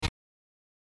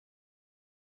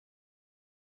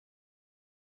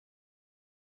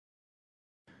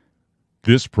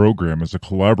This program is a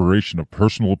collaboration of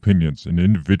personal opinions and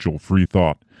individual free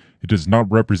thought. It does not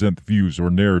represent the views or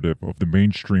narrative of the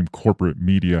mainstream corporate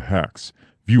media hacks.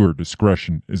 Viewer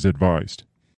discretion is advised.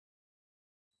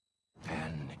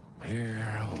 And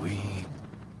here we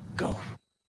go.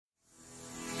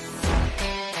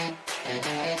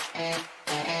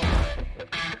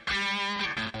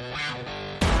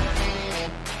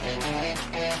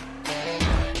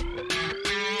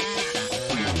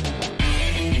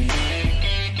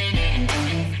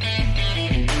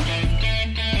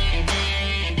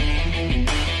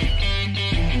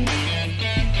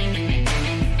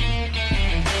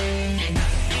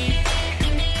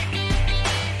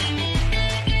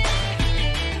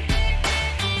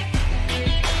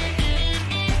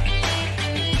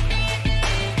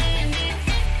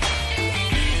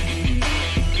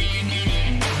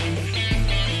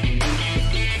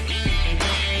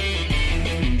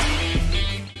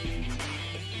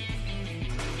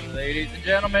 Ladies and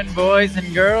gentlemen, boys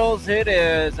and girls, it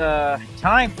is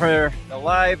time for the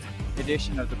live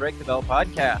edition of the Break the Bell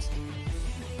podcast.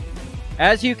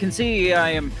 As you can see,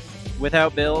 I am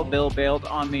without Bill. Bill bailed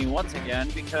on me once again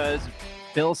because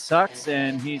Bill sucks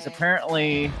and he's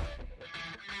apparently...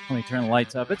 Let me turn the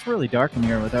lights up. It's really dark in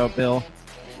here without Bill.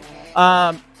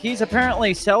 He's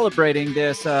apparently celebrating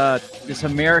this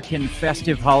American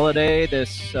festive holiday,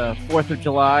 this 4th of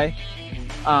July.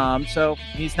 So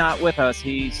he's not with us.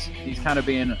 He's kind of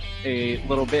being a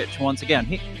little bitch once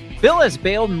again. Bill has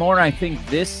bailed more, I think,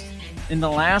 in the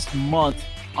last month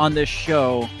on this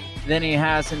show than he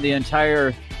has in the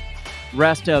entire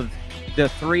rest of the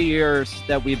 3 years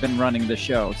that we've been running the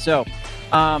show. So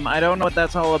I don't know what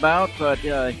that's all about, but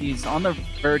he's on the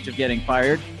verge of getting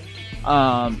fired,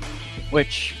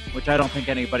 which I don't think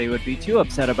anybody would be too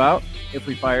upset about if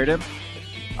we fired him.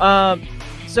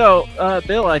 So,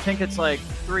 Bill, I think it's like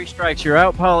 3 strikes you're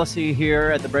out policy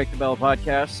here at the Break the Bell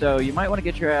podcast, so you might want to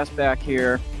get your ass back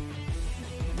here.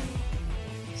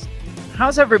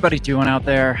 How's everybody doing out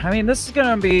there? I mean, this is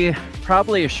going to be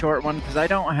probably a short one because I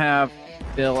don't have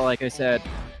Bill, like I said,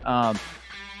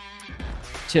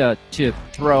 to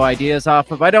throw ideas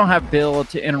off of. I don't have Bill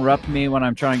to interrupt me when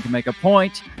I'm trying to make a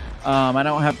point. I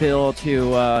don't have Bill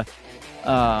to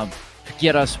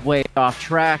get us way off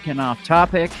track and off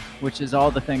topic, which is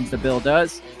all the things that Bill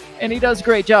does, and he does a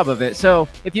great job of it. So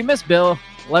if you miss Bill,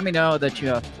 let me know that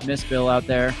you miss Bill out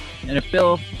there, and if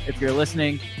you're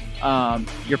listening,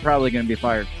 you're probably going to be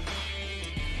fired.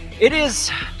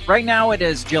 Right now it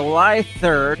is July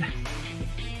 3rd,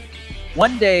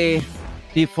 one day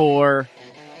before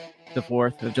the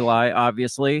 4th of July,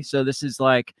 obviously. So this is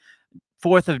like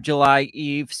 4th of July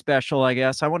Eve special, I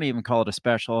guess. I wouldn't even call it a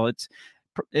special.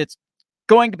 It's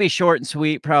going to be short and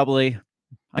sweet, probably.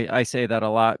 I say that a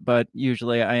lot, but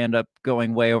usually I end up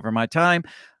going way over my time.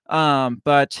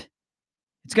 But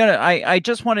I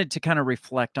just wanted to kind of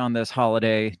reflect on this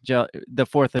holiday, the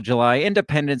 4th of July,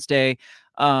 Independence Day,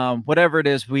 whatever it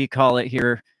is we call it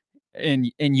here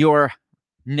in your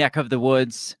neck of the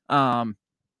woods. By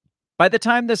the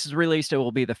time this is released, it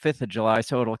will be the 5th of July,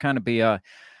 so it'll kind of be a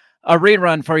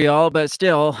rerun for y'all, but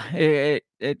still,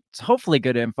 it's hopefully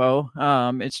good info.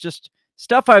 It's just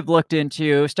stuff I've looked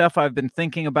into, stuff I've been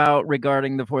thinking about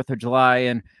regarding the 4th of July,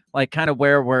 and like kind of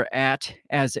where we're at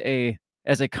as a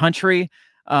country.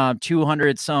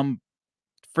 200 some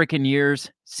freaking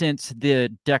years since the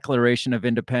Declaration of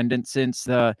Independence, since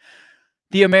the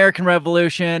American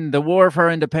Revolution, the War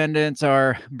for Independence,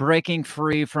 are breaking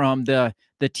free from the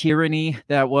tyranny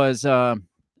that was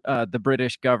the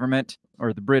British government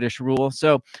or the British rule.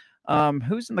 So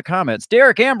who's in the comments?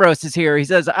 Derek Ambrose is here. He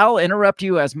says, I'll interrupt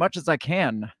you as much as I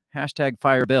can.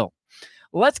 #FireBill.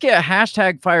 Let's get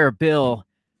 #FireBill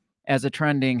as a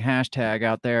trending hashtag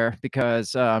out there,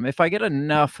 because if I get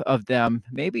enough of them,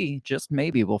 maybe, just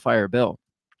maybe, we'll fire Bill.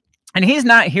 And he's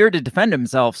not here to defend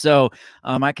himself, so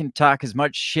I can talk as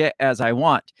much shit as I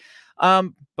want.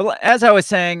 But as I was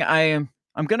saying, I'm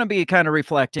going to be kind of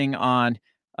reflecting on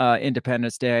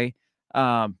Independence Day,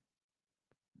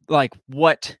 like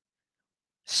what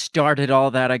started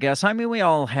all that, I guess. I mean, we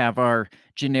all have our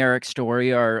generic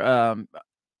story, our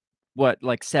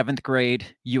like 7th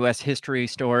grade U.S. history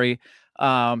story.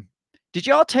 Did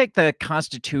y'all take the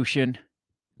Constitution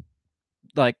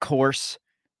like course?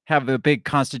 Have a big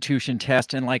Constitution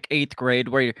test in like 8th grade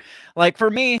where you, like,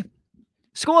 for me,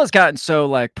 school has gotten so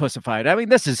like pussified. I mean,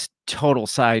 this is total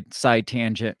side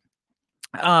tangent.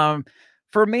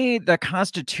 For me, the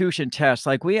Constitution test,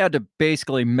 like, we had to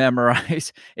basically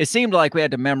memorize. It seemed like we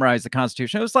had to memorize the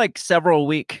Constitution. It was like several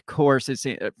week courses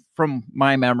from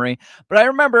my memory, but I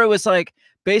remember it was like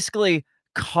basically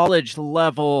college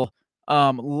level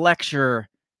lecture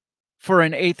for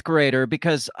an 8th grader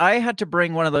because I had to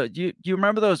bring one of the you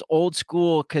remember those old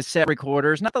school cassette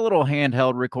recorders, not the little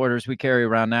handheld recorders we carry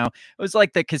around now. It was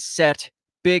like the cassette,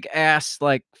 big ass,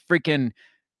 like freaking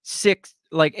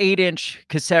 8-inch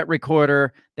cassette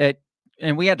recorder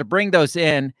and we had to bring those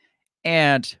in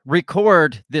and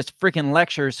record this freaking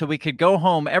lecture so we could go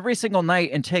home every single night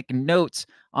and take notes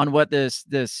on what this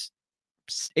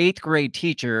 8th grade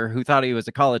teacher who thought he was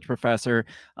a college professor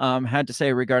had to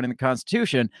say regarding the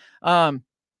Constitution.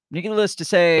 Needless to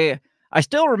say, I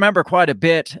still remember quite a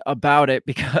bit about it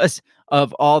because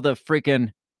of all the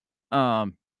freaking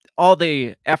all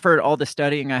the effort, all the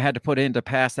studying I had to put in to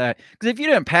pass that. Because if you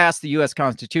didn't pass the U.S.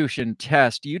 Constitution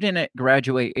test, you didn't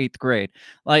graduate 8th grade.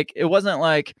 Like, it wasn't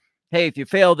like, hey, if you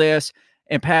fail this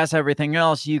and pass everything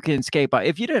else, you can skate by.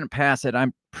 If you didn't pass it,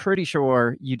 I'm pretty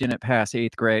sure you didn't pass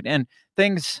 8th grade. And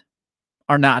things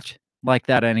are not like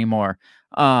that anymore.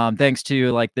 Thanks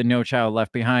to like the No Child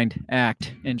Left Behind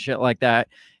Act and shit like that,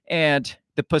 and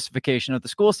the pussification of the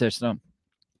school system.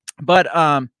 But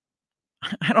I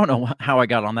don't know how I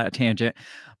got on that tangent,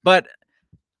 but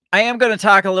I am going to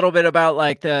talk a little bit about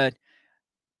like the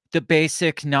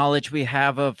basic knowledge we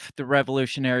have of the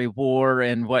Revolutionary War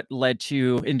and what led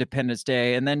to Independence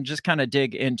Day, and then just kind of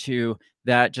dig into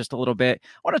that just a little bit.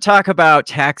 I want to talk about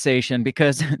taxation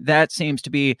because that seems to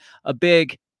be a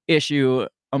big issue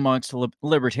amongst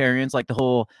libertarians, like the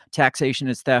whole taxation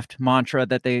is theft mantra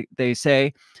that they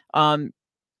say. And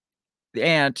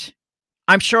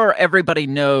I'm sure everybody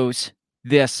knows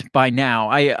this by now.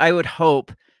 I would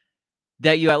hope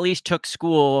that you at least took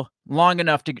school long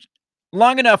enough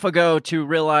ago to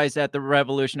realize that the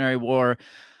Revolutionary War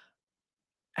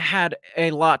had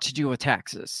a lot to do with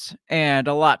taxes and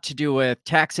a lot to do with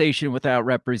taxation without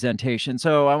representation.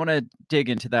 So I want to dig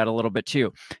into that a little bit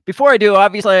too. Before I do,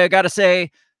 obviously, I got to say,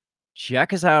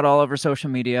 check us out all over social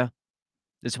media.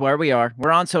 This is where we are.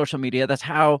 We're on social media. That's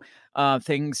how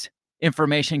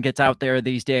information gets out there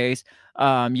these days.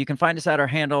 You can find us at our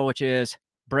handle, which is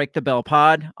Break the Bell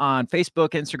Pod on Facebook,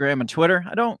 Instagram, and Twitter.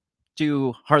 I don't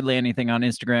do hardly anything on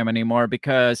Instagram anymore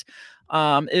because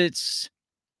I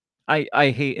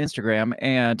hate Instagram,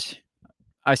 and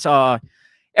I saw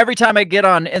every time I get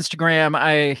on Instagram,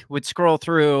 I would scroll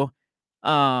through,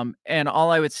 and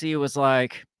all I would see was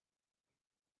like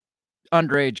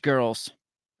underage girls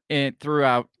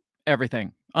throughout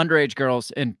everything. Underage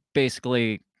girls and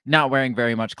basically not wearing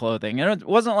very much clothing. And it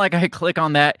wasn't like I click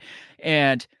on that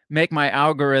and make my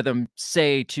algorithm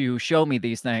say to show me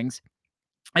these things.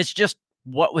 It's just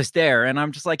what was there. And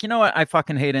I'm just like, you know what? I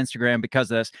fucking hate Instagram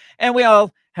because of this. And we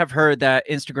all have heard that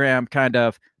Instagram kind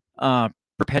of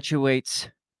perpetuates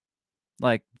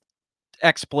like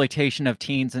exploitation of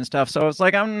teens and stuff. So I was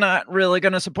like, I'm not really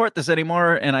going to support this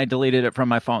anymore. And I deleted it from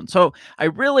my phone. So I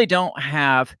really don't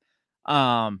have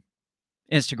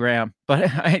Instagram, but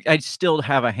I still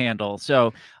have a handle.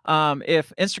 So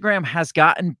if Instagram has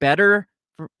gotten better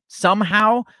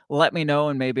somehow, let me know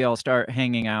and maybe I'll start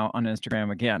hanging out on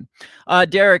Instagram again.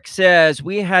 Derek says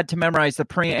we had to memorize the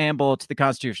preamble to the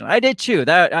Constitution. I did too.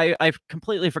 That I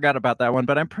completely forgot about that one,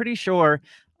 but I'm pretty sure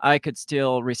I could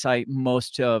still recite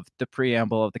most of the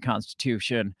preamble of the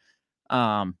Constitution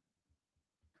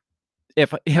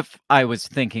if I was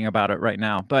thinking about it right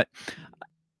now. But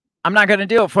I'm not going to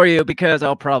do it for you because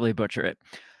I'll probably butcher it.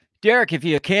 Derek, if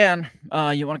you can,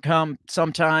 you want to come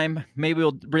sometime, maybe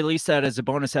we'll release that as a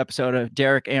bonus episode of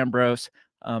Derek Ambrose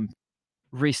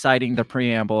reciting the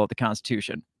preamble of the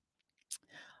Constitution.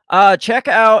 Check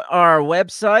out our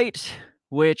website,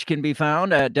 which can be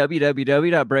found at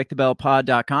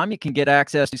www.breakthebellpod.com. You can get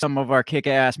access to some of our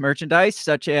kick-ass merchandise,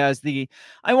 such as the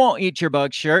I Won't Eat Your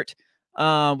Bug shirt.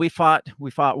 We fought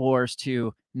wars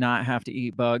to not have to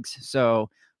eat bugs. So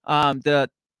the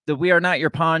We Are Not Your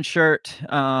Pawn shirt,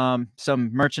 some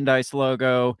merchandise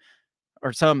logo,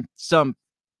 or some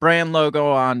brand logo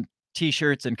on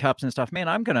t-shirts and cups and stuff. Man,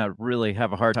 I'm gonna really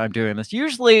have a hard time doing this.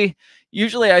 Usually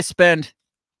I spend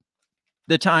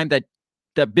the time that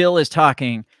Bill is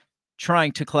talking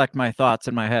trying to collect my thoughts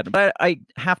in my head, but I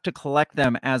have to collect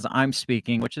them as I'm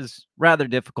speaking, which is rather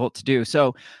difficult to do.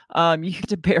 So you have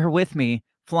to bear with me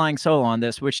flying solo on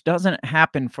this, which doesn't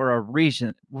happen for a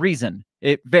reason.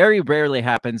 It very rarely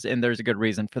happens, and there's a good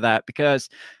reason for that, because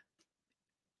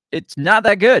it's not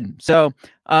that good. So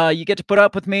you get to put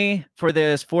up with me for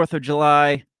this 4th of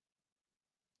July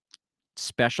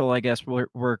special, I guess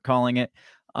we're calling it.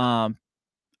 I'm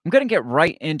going to get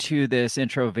right into this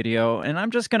intro video, and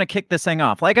I'm just going to kick this thing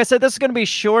off. Like I said, this is going to be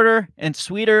shorter and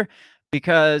sweeter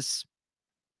because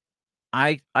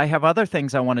I have other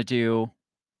things I want to do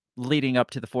leading up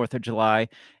to the 4th of July,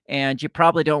 and you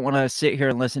probably don't want to sit here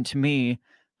and listen to me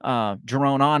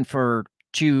drone on for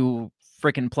 2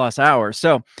 freaking plus hours.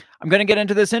 So I'm going to get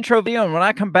into this intro video, and when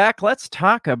I come back, let's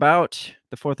talk about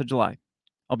the 4th of July.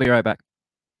 I'll be right back.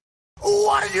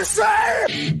 What did you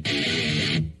say?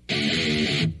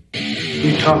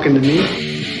 You talking to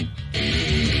me?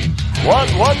 What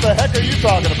the heck are you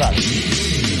talking about?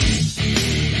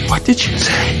 What did you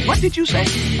say? What did you say?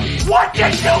 What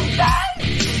did you say?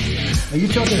 Are you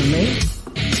talking to me?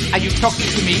 Are you talking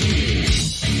to me?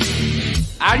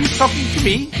 Are you talking to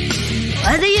me?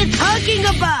 What are you talking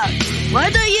about?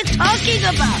 What are you talking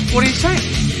about? What are you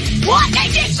saying? What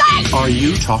did you say? Are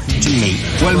you talking to me?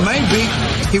 Well, maybe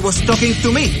he was talking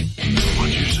to me. What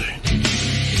did you say?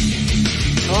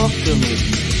 Talk to me.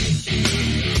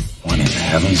 What in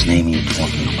heaven's name are you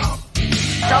talking about?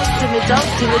 Talk to me, talk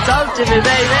to me, talk to me,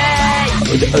 baby.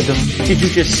 What did you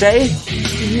just say?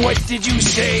 What did you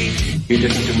say? You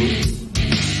listen to me.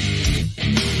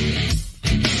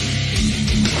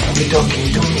 Are you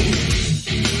talking to me?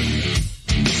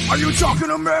 Are you talking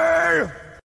to me?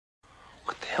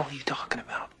 What the hell are you talking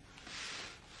about?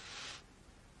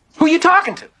 Who are you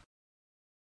talking to?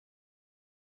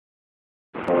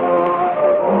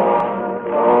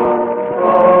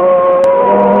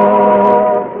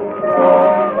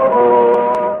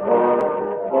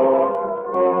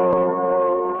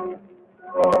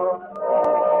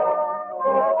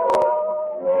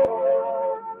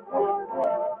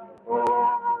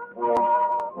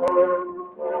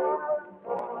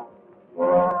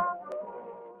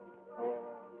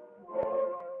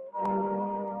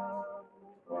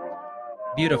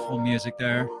 Beautiful music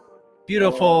there.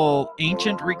 Beautiful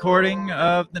ancient recording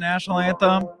of the national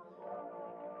anthem.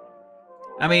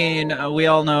 I mean, we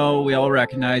all know, we all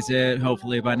recognize it,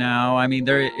 hopefully by now. I mean,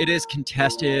 it is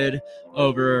contested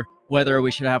over whether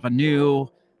we should have a new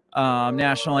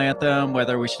national anthem,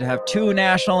 whether we should have 2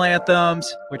 national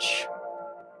anthems, which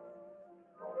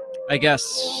I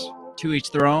guess to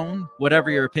each their own,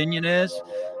 whatever your opinion is.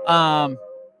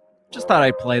 Just thought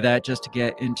I'd play that just to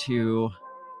get into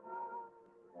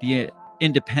the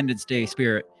Independence Day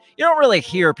spirit. You don't really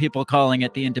hear people calling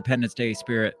it the Independence Day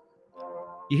spirit.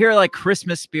 You hear like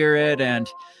Christmas spirit and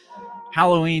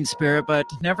Halloween spirit, but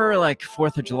never like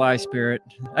 4th of July spirit.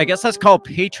 I guess that's called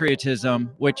patriotism,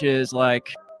 which is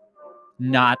like a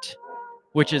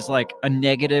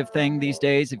negative thing these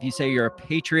days. If you say you're a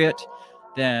patriot,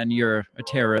 then you're a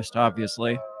terrorist,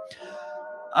 obviously.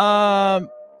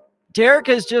 Derek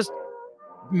is just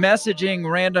messaging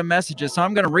random messages, so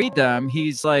I'm going to read them.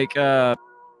 He's like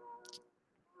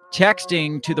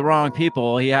texting to the wrong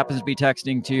people. He happens to be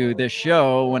texting to this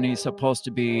show when he's supposed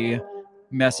to be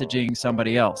messaging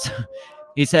somebody else.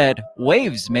 He said,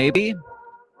 waves, maybe.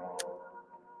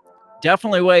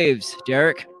 Definitely waves,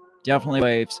 Derek. Definitely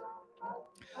waves.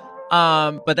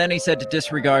 But then he said to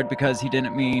disregard because he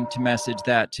didn't mean to message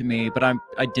that to me, but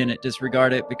I didn't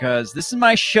disregard it because this is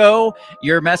my show.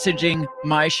 You're messaging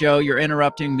my show. You're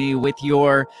interrupting me with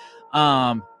your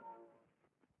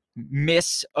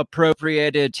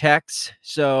misappropriated texts.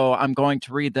 So I'm going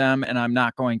to read them, and I'm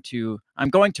going to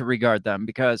regard them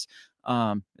because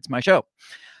it's my show.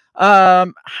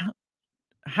 What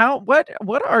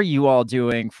are you all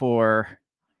doing for?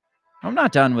 I'm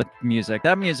not done with music.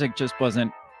 That music just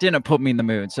didn't put me in the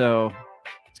mood. So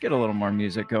let's get a little more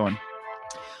music going.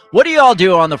 What do you all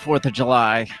do on the 4th of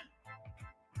July?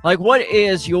 Like, what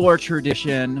is your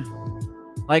tradition?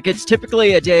 Like, it's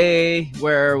typically a day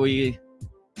where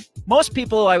most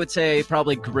people, I would say,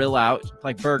 probably grill out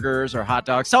like burgers or hot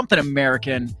dogs, something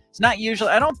American. It's not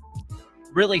usually, I don't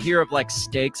really hear of like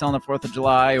steaks on the 4th of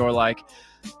July or like,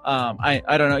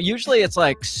 I don't know. Usually it's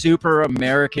like super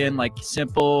American, like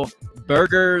simple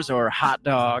burgers or hot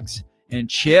dogs and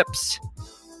chips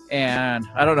and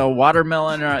I don't know,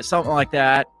 watermelon or something like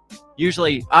that.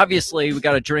 Usually, obviously, we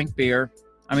got to drink beer.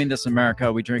 I mean, this is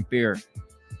America. We drink beer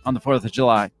on the 4th of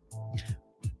July.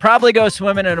 Probably go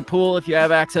swimming in a pool if you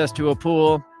have access to a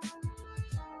pool.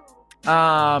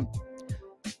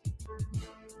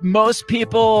 Most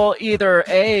people either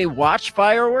A, watch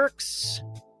fireworks.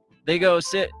 They go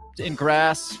sit in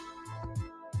grass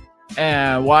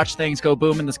and watch things go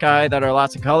boom in the sky that are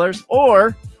lots of colors,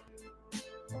 or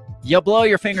you blow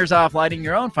your fingers off lighting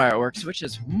your own fireworks, which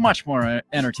is much more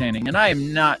entertaining. And I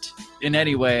am not in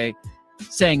any way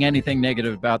saying anything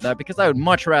negative about that because I would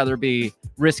much rather be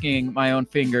risking my own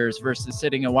fingers versus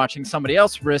sitting and watching somebody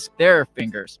else risk their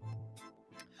fingers.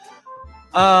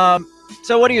 So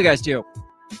what do you guys do?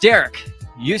 Derek,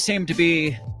 you seem to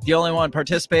be the only one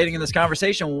participating in this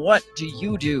conversation. What do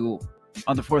you do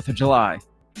on the 4th of July?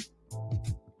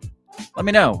 Let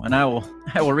me know, and I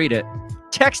will read it.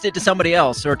 text it to somebody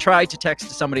else, or try to text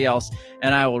to somebody else,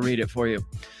 and I will read it for you.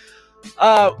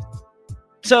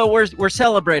 So we're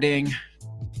celebrating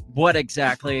what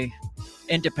exactly?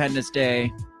 Independence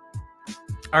Day.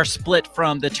 Our split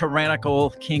from the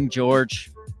tyrannical King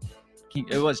George.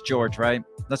 It was George, right?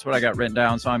 That's what I got written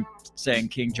down, so I'm saying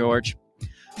King George.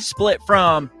 Split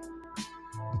from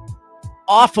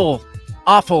awful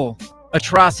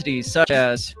atrocities such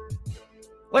as,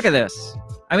 look at this.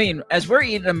 I mean, as we're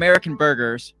eating American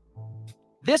burgers,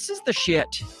 this is the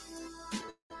shit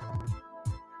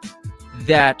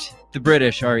that the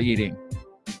British are eating.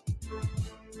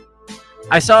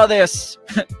 I saw this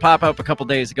pop up a couple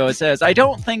days ago. It says, I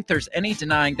don't think there's any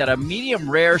denying that a medium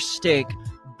rare steak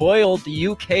boiled the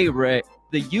UK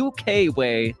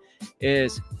way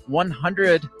is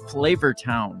 100 Flavor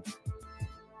Town.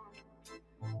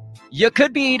 You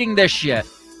could be eating this shit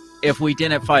if we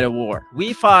didn't fight a war.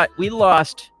 We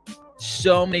lost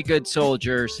so many good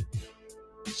soldiers,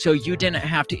 so you didn't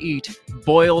have to eat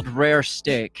boiled rare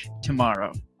steak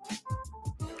tomorrow.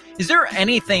 Is there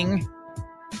anything,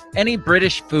 any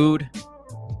British food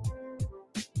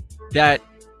that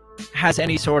has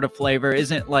any sort of flavor?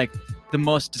 Isn't like the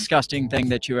most disgusting thing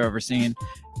that you've ever seen?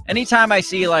 Anytime I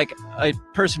see like a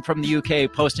person from the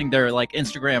UK posting their like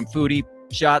Instagram foodie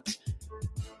shots,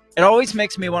 it always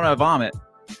makes me want to vomit.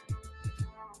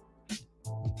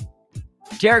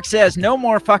 Derek says, no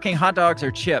more fucking hot dogs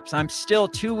or chips. I'm still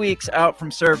 2 weeks out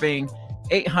from serving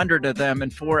 800 of them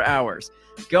in 4 hours.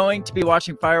 Going to be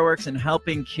watching fireworks and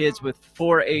helping kids with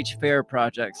 4-H fair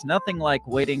projects. Nothing like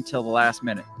waiting till the last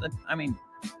minute. I mean,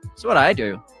 it's what I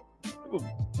do. It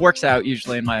works out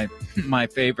usually in my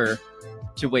favor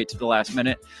to wait to the last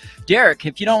minute. Derek,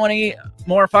 if you don't want to eat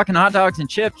more fucking hot dogs and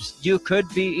chips, you could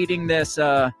be eating this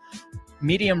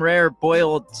medium rare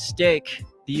boiled steak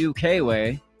the UK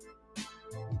way.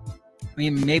 I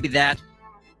mean, maybe that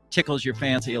tickles your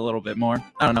fancy a little bit more.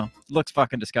 I don't know. It looks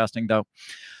fucking disgusting, though.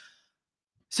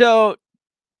 So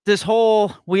this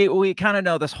whole, we kind of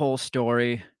know this whole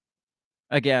story.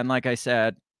 Again, like I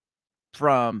said,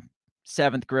 from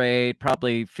 7th grade,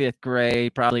 probably 5th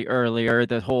grade, probably earlier,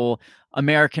 the whole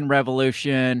American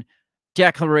Revolution,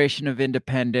 Declaration of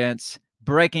Independence,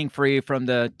 breaking free from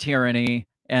the tyranny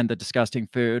and the disgusting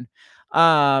food.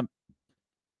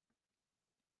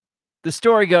 The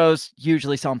story goes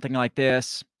usually something like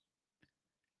this,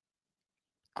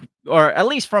 or at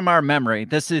least from our memory.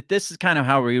 This is kind of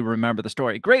how we remember the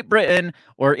story. Great Britain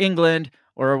or England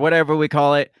or whatever we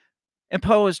call it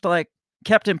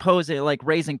kept imposing, like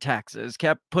raising taxes,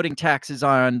 kept putting taxes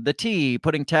on the tea,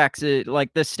 putting taxes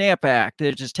like the Stamp Act.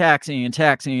 They're just taxing and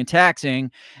taxing and taxing.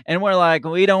 And we're like,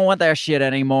 we don't want that shit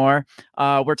anymore.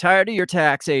 We're tired of your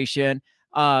taxation.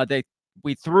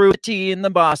 We threw the tea in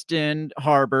the Boston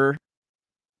Harbor,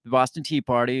 the Boston Tea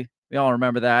Party. We all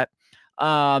remember that.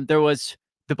 There was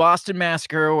the Boston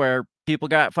Massacre where people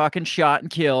got fucking shot and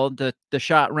killed. The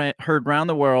shot heard around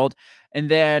the world. And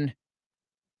then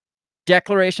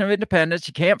Declaration of Independence.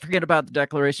 You can't forget about the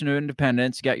Declaration of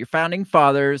Independence. You got your founding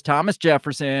fathers, Thomas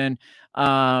Jefferson,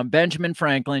 Benjamin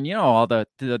Franklin, you know, all the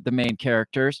main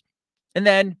characters. And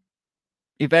then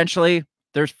eventually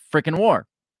there's freaking war.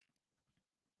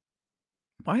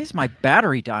 Why is my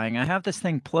battery dying? I have this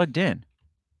thing plugged in.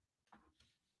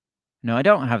 No, I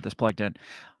don't have this plugged in.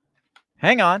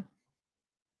 Hang on.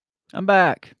 I'm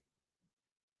back.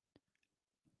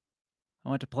 I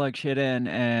went to plug shit in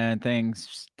and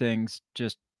things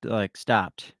just like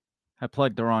stopped. I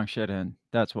plugged the wrong shit in.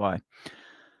 That's why.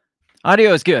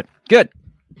 Audio is good. Good.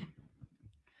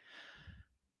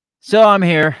 So I'm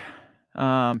here.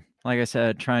 Like I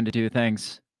said, trying to do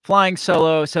things flying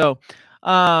solo. So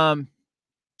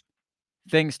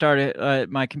things started,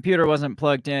 my computer wasn't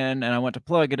plugged in and I went to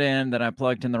plug it in, then I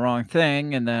plugged in the wrong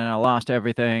thing and then I lost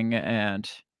everything and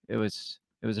it was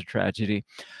a tragedy.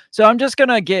 So I'm just going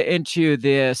to get into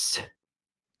this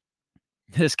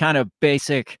kind of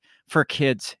basic for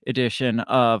kids edition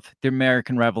of the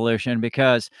American Revolution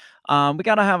because we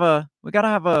got to have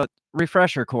a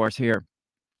refresher course here.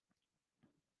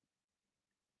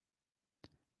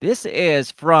 This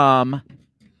is from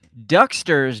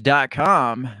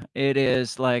Ducksters.com. It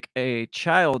is like a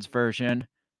child's version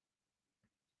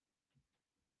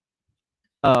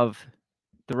of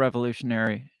the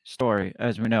revolutionary story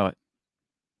as we know it.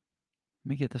 Let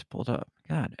me get this pulled up.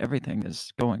 God, everything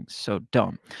is going so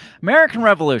dumb. American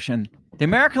Revolution. The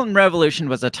American Revolution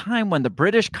was a time when the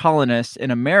British colonists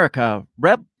in America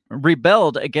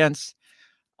rebelled against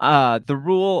the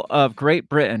rule of Great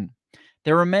Britain.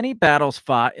 There were many battles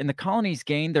fought, and the colonies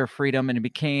gained their freedom and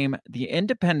became the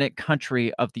independent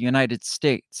country of the United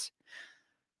States.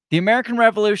 The American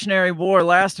Revolutionary War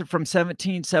lasted from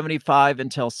 1775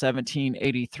 until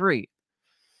 1783.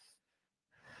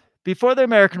 Before the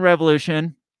American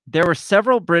Revolution, there were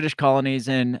several British colonies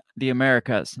in the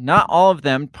Americas. Not all of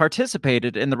them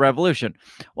participated in the Revolution.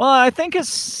 Well, I think it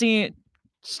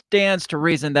stands to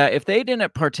reason that if they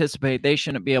didn't participate, they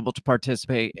shouldn't be able to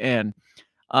participate in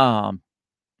all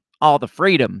the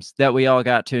freedoms that we all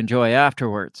got to enjoy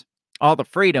afterwards. All the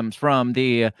freedoms from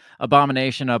the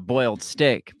abomination of boiled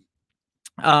steak.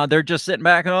 They're just sitting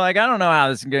back and like, I don't know how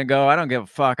this is going to go. I don't give a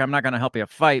fuck. I'm not going to help you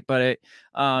fight. But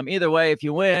either way, if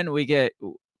you win, we get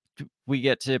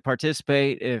to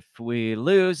participate. If we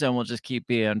lose, then we'll just keep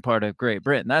being part of Great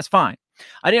Britain. That's fine.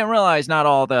 I didn't realize not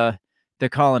all the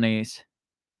colonies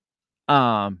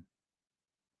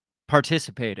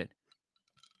participated.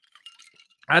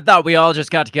 I thought we all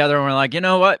just got together and we're like, you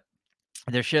know what?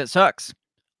 This shit sucks.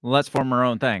 Let's form our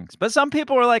own things. But some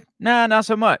people were like, nah, not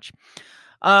so much.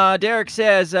 Derek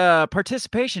says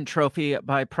participation trophy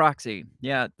by proxy.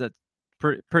 Yeah, that's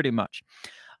pretty much.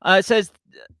 It says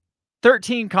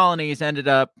 13 colonies ended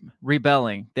up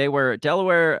rebelling. They were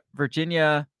Delaware,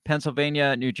 Virginia,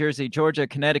 Pennsylvania, New Jersey, Georgia,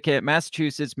 Connecticut,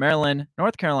 Massachusetts, Maryland,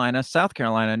 North Carolina, South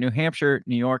Carolina, New Hampshire,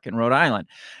 New York, and Rhode Island.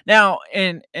 Now,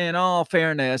 in all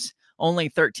fairness, only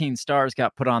 13 stars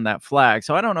got put on that flag.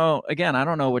 So I don't know. Again, I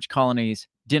don't know which colonies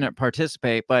didn't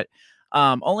participate, but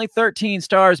only 13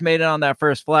 stars made it on that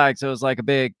first flag. So it was like a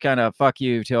big kind of fuck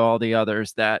you to all the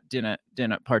others that didn't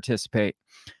participate.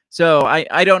 So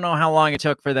I don't know how long it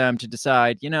took for them to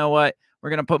decide, you know what, we're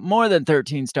going to put more than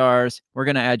 13 stars. We're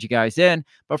going to add you guys in.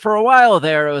 But for a while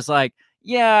there, it was like,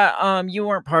 yeah, you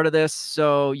weren't part of this,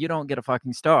 so you don't get a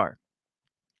fucking star.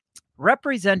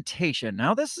 Representation.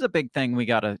 Now, this is a big thing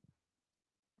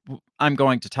I'm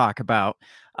going to talk about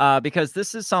because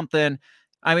this is something,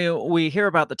 I mean, we hear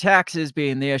about the taxes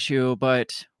being the issue,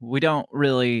 but we don't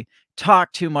really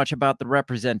talk too much about the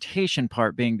representation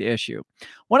part being the issue.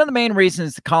 One of the main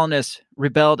reasons the colonists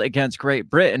rebelled against Great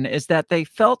Britain is that they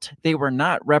felt they were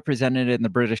not represented in the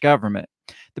British government.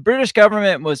 The British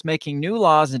government was making new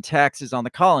laws and taxes on the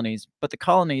colonies, but the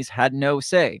colonies had no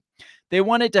say. They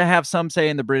wanted to have some say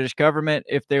in the British government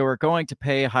if they were going to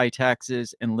pay high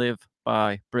taxes and live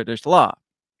by British law.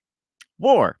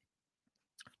 War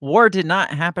did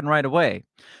not happen right away.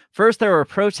 First, there were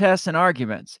protests and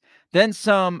arguments. Then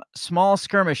some small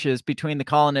skirmishes between the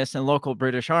colonists and local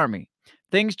British army.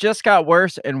 Things just got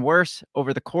worse and worse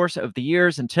over the course of the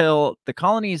years until the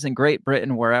colonies in Great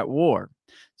Britain were at war.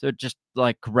 So it just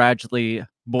like gradually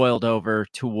boiled over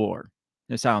to war,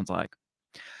 it sounds like.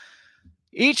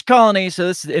 Each colony, so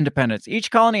this is independence,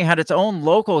 each colony had its own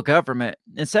local government.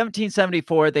 In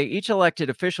 1774, they each elected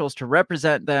officials to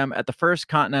represent them at the First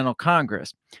Continental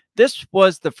Congress. This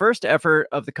was the first effort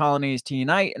of the colonies to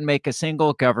unite and make a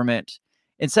single government.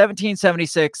 In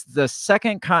 1776, the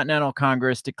Second Continental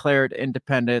Congress declared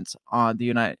independence of the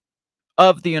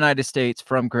United States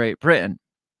from Great Britain.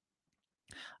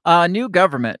 New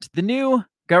government. The new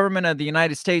government of the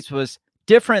United States was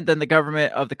different than the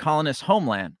government of the colonists'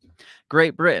 homeland,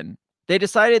 Great Britain. They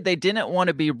decided they didn't want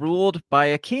to be ruled by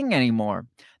a king anymore.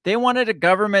 They wanted a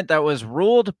government that was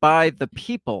ruled by the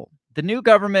people. The new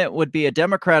government would be a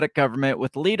democratic government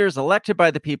with leaders elected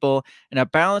by the people and a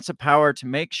balance of power to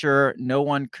make sure no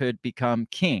one could become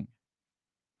king.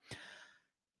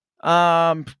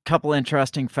 Couple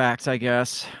interesting facts, I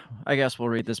guess. We'll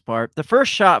read this part. The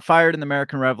first shot fired in the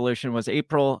American Revolution was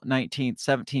April 19th,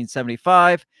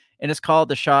 1775, and is called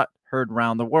the shot heard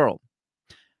round the world.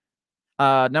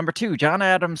 Number 2, John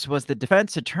Adams was the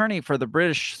defense attorney for the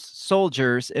British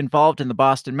soldiers involved in the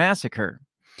Boston Massacre.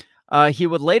 He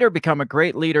would later become a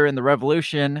great leader in the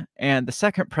Revolution and the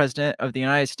second president of the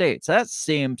United States. That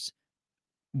seems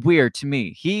weird to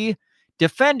me. He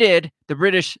defended the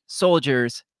British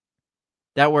soldiers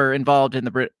that were involved in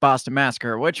the Boston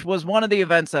Massacre, which was one of the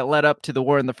events that led up to the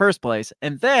war in the first place.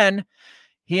 And then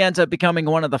he ends up becoming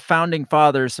one of the founding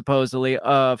fathers, supposedly,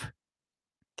 of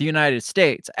the United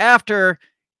States after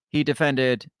he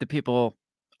defended the people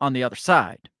on the other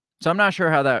side. So I'm not sure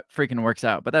how that freaking works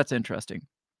out, but that's interesting.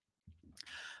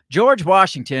 George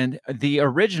Washington, the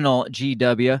original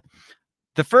GW,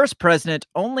 the first president,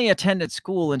 only attended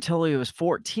school until he was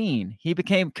 14. He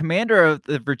became commander of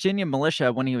the Virginia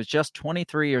militia when he was just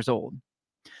 23 years old.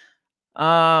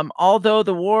 Although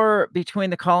the war was between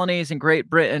the colonies and Great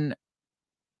Britain,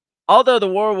 other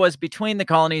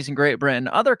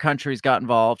countries got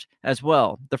involved as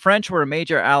well. The French were a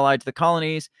major ally to the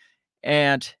colonies,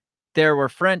 and there were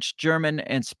French, German,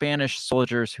 and Spanish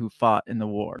soldiers who fought in the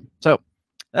war. So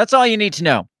that's all you need to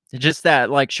know. Just that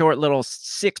like short little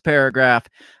 6-paragraph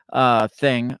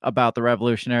thing about the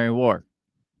Revolutionary War.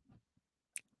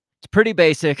 It's pretty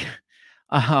basic.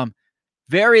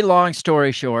 Very long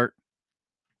story short.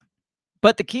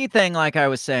 But the key thing, like I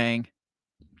was saying,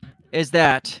 is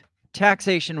that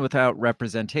taxation without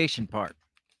representation part.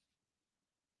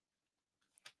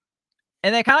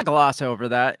 And they kind of gloss over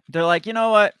that. They're like, you know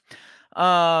what?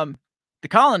 The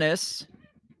colonists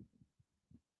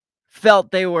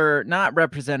felt they were not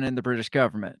represented in the British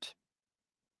government.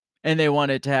 And they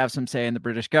wanted to have some say in the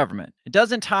British government. It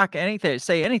doesn't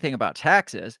say anything about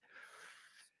taxes.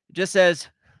 It just says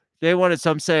they wanted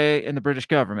some say in the British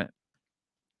government.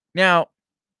 Now,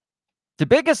 the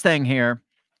biggest thing here,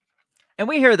 and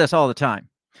we hear this all the time,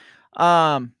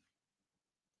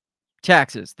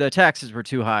 taxes. The taxes were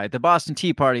too high. The Boston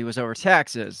Tea Party was over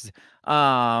taxes.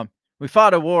 We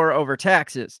fought a war over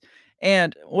taxes.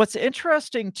 And what's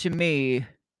interesting to me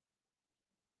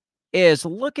is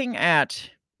looking at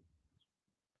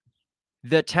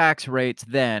the tax rates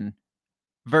then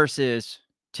versus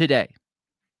today.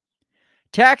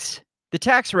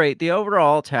 The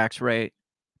overall tax rate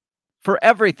for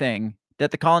everything that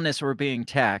the colonists were being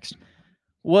taxed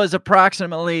was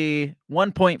approximately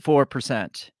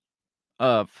 1.4%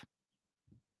 of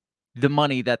the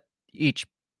money that each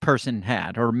person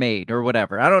had or made or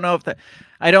whatever. I don't know if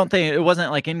I don't think it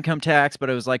wasn't like income tax, but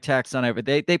it was like tax on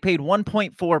everything. They paid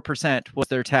 1.4% was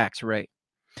their tax rate.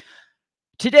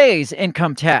 Today's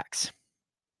income tax.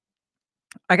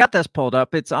 I got this pulled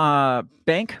up. It's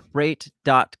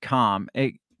bankrate.com.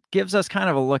 It gives us kind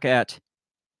of a look at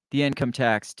the income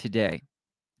tax today.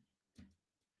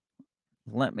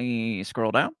 Let me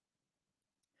scroll down.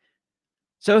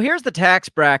 So here's the tax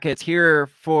brackets here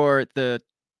for the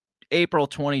April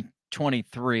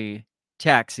 2023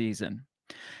 tax season.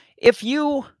 If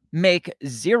you make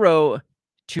 $0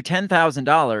 to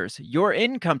 $10,000, your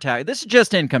income tax, this is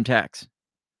just income tax,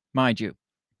 mind you,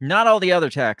 not all the other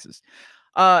taxes.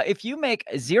 If you make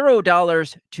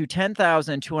 $0 to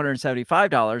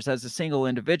 $10,275 as a single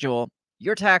individual,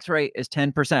 your tax rate is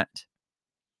 10%.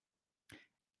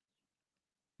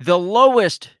 The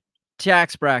lowest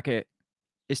tax bracket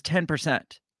is 10%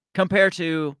 compared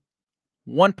to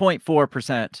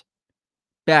 1.4%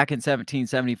 back in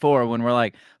 1774 when we're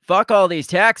like, fuck all these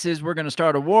taxes. We're going to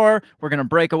start a war. We're going to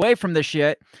break away from this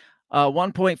shit.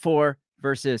 1.4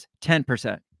 versus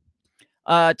 10%.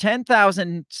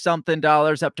 10,000 something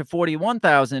dollars up to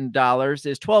 $41,000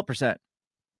 is 12%.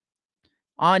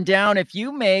 On down, if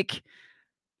you make,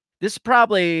 this is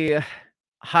probably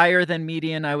higher than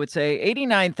median, I would say,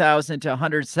 89,000 to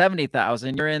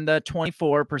 170,000, you're in the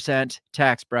 24%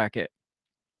 tax bracket.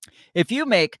 If you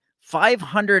make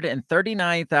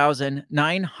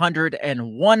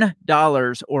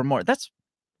 $539,901 or more, that's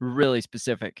really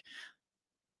specific.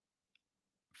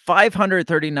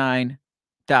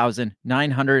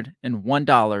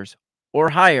 $539,901 or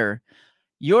higher,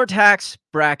 your tax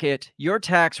bracket, your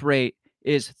tax rate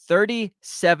is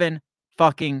 37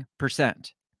 fucking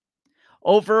percent.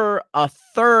 Over a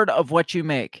third of what you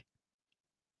make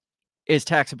is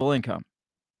taxable income.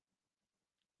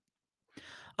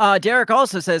 Derek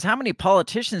also says, how many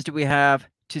politicians do we have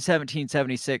to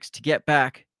 1776 to get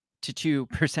back to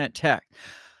 2% tax?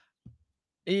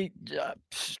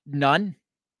 None.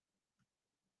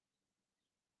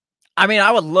 I mean,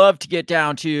 I would love to get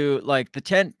down to like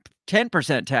the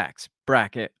 10% tax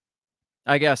bracket.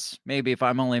 I guess maybe if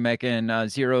I'm only making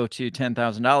 $0 to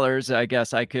 $10,000, I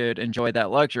guess I could enjoy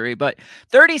that luxury. But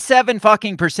 37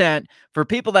 fucking percent for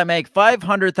people that make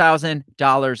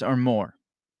 $500,000 or more.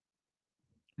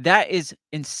 That is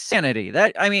insanity.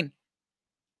 I mean,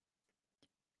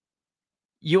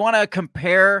 you want to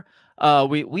compare?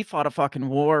 We fought a fucking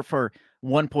war for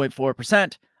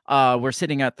 1.4%. We're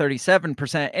sitting at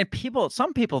 37%, and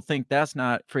some people think that's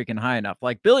not freaking high enough.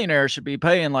 Like billionaires should be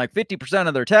paying like 50%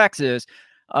 of their taxes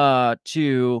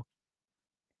to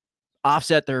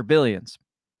offset their billions.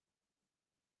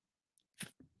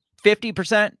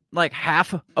 50%, like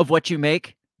half of what you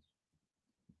make.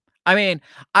 I mean,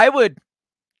 I would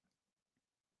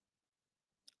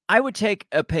take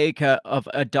a pay cut of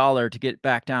 $1 to get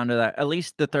back down to that, at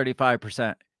least the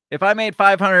 35%. If I made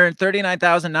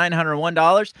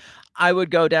 $539,901, I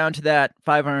would go down to that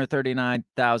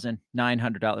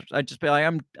 $539,900. I'd just be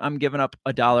like, I'm giving up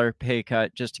 $1 pay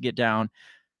cut just to get down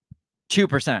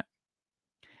 2%.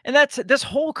 And this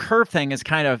whole curve thing is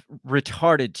kind of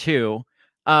retarded too,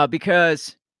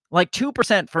 because like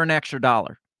 2% for an extra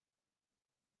 $1.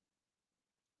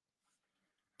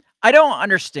 I don't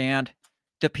understand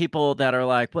the people that are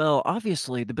like, well,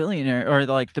 obviously the billionaire or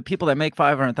like the people that make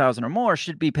 500,000 or more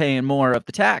should be paying more of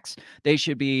the tax. They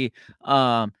should be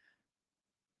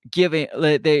giving.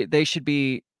 They should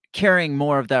be carrying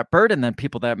more of that burden than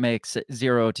people that make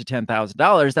 $0 to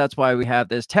 $10,000. That's why we have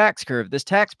this tax curve, this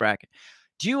tax bracket.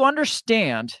 Do you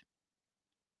understand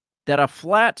that a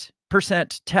flat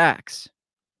percent tax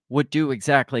would do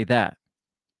exactly that?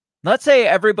 Let's say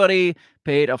everybody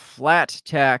paid a flat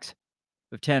tax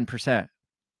of 10%.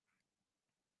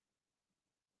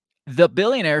 The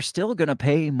billionaire's still going to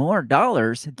pay more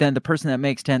dollars than the person that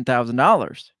makes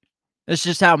 $10,000. It's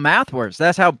just how math works.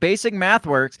 That's how basic math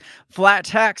works. Flat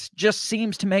tax just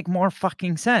seems to make more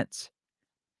fucking sense.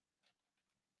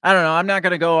 I don't know. I'm not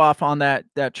going to go off on that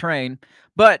train,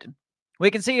 but we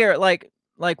can see here, like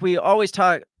we always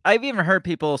talk. I've even heard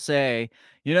people say,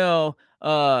 you know,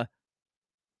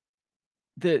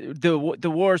 the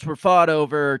wars were fought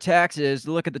over taxes.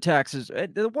 Look at the taxes.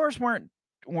 The wars weren't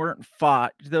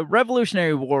fought. The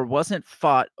Revolutionary War wasn't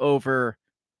fought over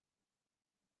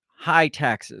high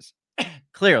taxes,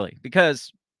 clearly,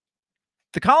 because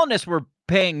the colonists were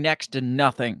paying next to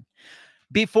nothing.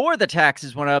 Before the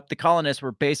taxes went up, the colonists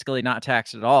were basically not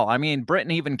taxed at all. I mean,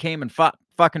 Britain even came and fought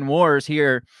fucking wars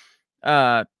here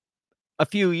a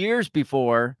few years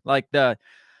before, like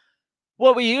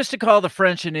what we used to call the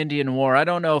French and Indian War. I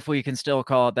don't know if we can still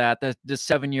call it that, the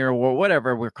 7-year war,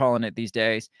 whatever we're calling it these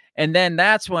days. And then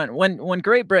that's when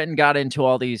Great Britain got into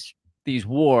all these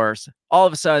wars, all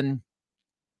of a sudden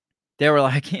they were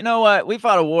like, you know what? We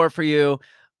fought a war for you.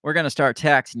 We're going to start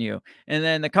taxing you. And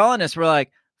then the colonists were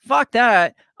like, fuck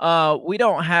that. We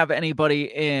don't have anybody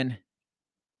in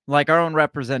like our own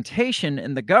representation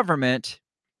in the government.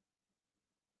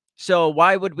 So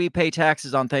why would we pay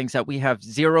taxes on things that we have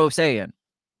zero say in?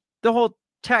 The whole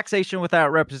taxation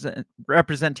without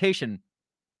representation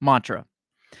mantra.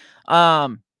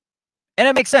 And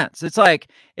it makes sense. It's like,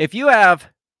 if you have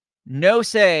no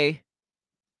say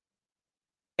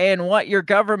in what your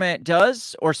government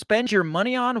does or spends your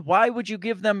money on, why would you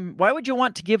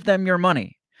want to give them your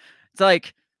money? It's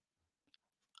like,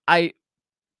 I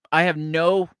have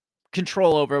no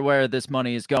control over where this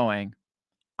money is going.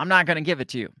 I'm not going to give it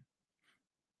to you.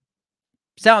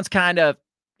 Sounds kind of,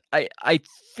 I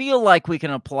feel like we can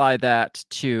apply that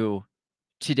to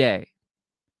today.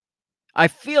 I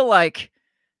feel like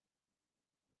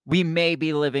we may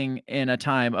be living in a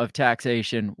time of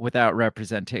taxation without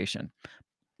representation.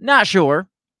 Not sure.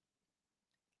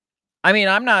 I mean,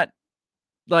 I'm not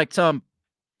like some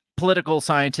political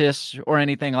scientist or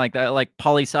anything like that, like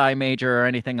poli-sci major or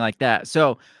anything like that.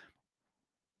 So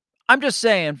I'm just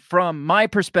saying, from my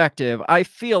perspective, I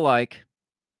feel like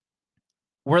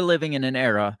we're living in an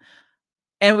era,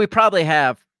 and we probably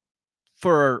have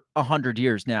for 100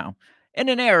 years now, in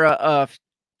an era of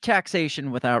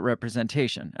taxation without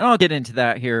representation. And I'll get into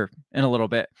that here in a little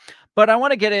bit. But I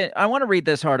want to read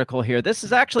this article here. This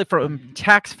is actually from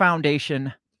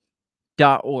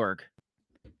taxfoundation.org.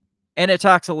 And it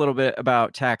talks a little bit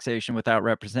about taxation without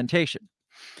representation.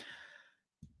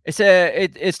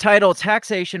 It's titled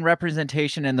Taxation,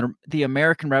 Representation, and the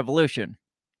American Revolution.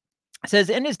 It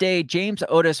says, in his day, James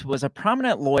Otis was a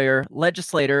prominent lawyer,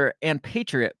 legislator, and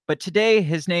patriot, but today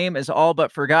his name is all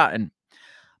but forgotten.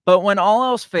 But when all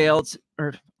else fades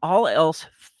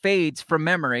from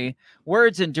memory,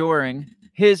 words enduring,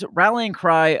 his rallying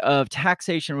cry of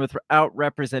taxation without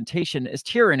representation is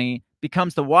tyranny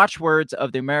becomes the watchwords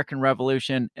of the American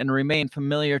Revolution and remain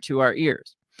familiar to our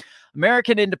ears.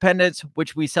 American independence,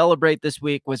 which we celebrate this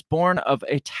week, was born of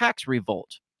a tax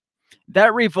revolt.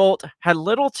 That revolt had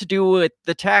little to do with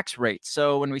the tax rate.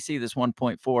 So when we see this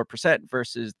 1.4%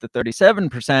 versus the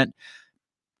 37%,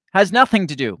 has nothing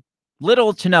to do,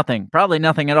 little to nothing, probably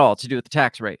nothing at all to do with the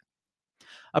tax rate.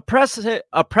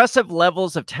 Oppressive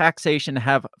levels of taxation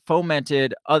have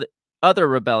fomented other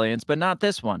rebellions, but not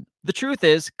this one. The truth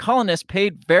is, colonists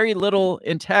paid very little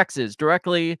in taxes,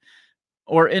 directly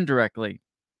or indirectly.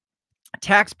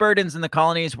 Tax burdens in the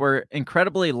colonies were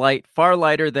incredibly light, far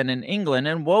lighter than in England,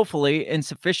 and woefully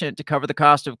insufficient to cover the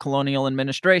cost of colonial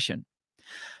administration.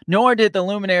 Nor did the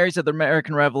luminaries of the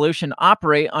American Revolution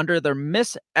operate under the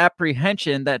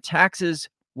misapprehension that taxes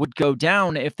would go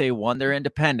down if they won their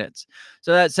independence.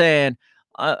 So that's saying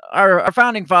our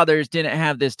founding fathers didn't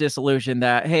have this disillusion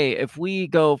that, hey, if we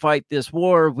go fight this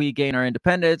war, we gain our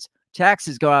independence,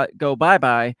 taxes go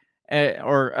bye-bye,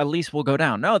 or at least we'll go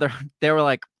down. No, they were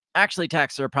like, actually,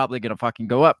 taxes are probably going to fucking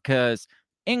go up because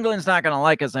England's not going to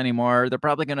like us anymore. They're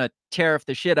probably going to tariff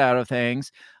the shit out of things.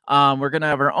 We're going to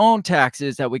have our own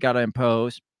taxes that we got to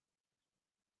impose.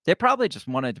 They probably just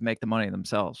wanted to make the money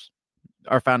themselves.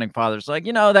 Our founding fathers, like,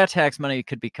 that tax money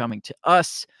could be coming to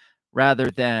us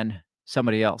rather than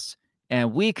somebody else.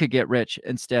 And we could get rich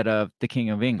instead of the King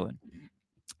of England.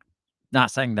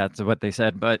 Not saying that's what they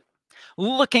said, but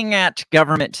Looking at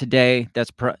government today,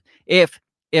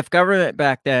 if government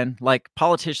back then, like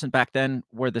politicians back then,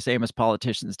 were the same as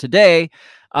politicians today,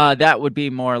 that would be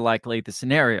more likely the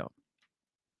scenario.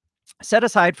 Set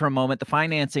aside for a moment the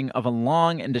financing of a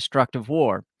long and destructive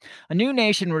war. A new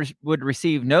nation would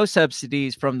receive no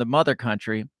subsidies from the mother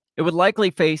country. It would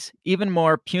likely face even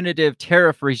more punitive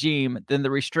tariff regime than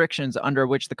the restrictions under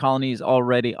which the colonies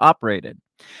already operated.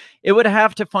 It would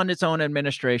have to fund its own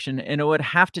administration, and it would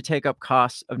have to take up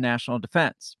costs of national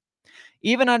defense.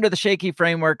 Even under the shaky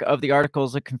framework of the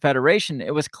Articles of Confederation,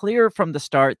 it was clear from the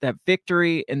start that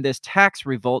victory in this tax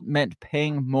revolt meant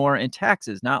paying more in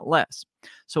taxes, not less.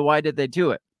 So why did they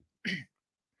do it?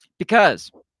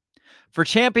 Because for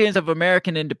champions of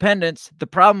American independence, the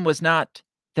problem was not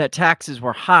that taxes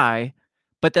were high,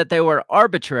 but that they were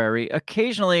arbitrary,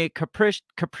 occasionally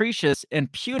capricious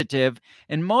and punitive,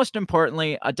 and most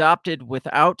importantly, adopted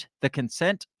without the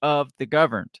consent of the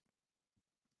governed.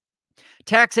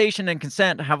 Taxation and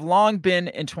consent have long been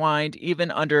entwined,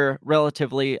 even under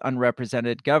relatively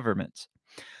unrepresented governments.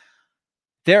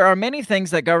 There are many things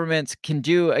that governments can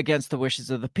do against the wishes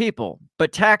of the people,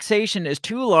 but taxation is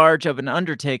too large of an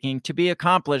undertaking to be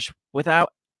accomplished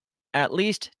without at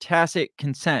least tacit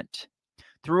consent.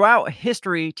 Throughout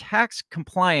history, tax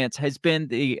compliance has been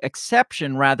the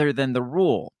exception rather than the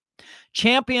rule.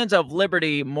 Champions of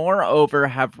liberty, moreover,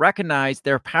 have recognized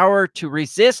their power to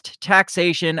resist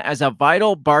taxation as a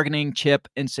vital bargaining chip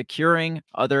in securing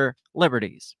other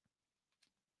liberties.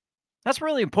 That's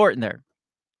really important there.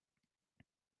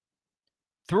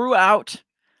 Throughout,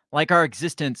 like our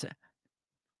existence,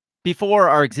 before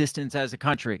our existence as a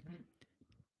country,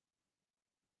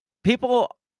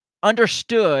 people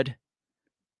understood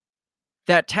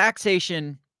that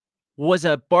taxation was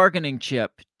a bargaining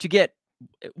chip to get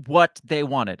what they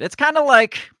wanted. It's kind of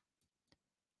like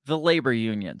the labor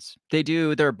unions. They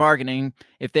do their bargaining.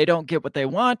 If they don't get what they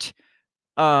want,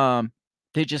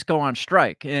 they just go on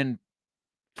strike. And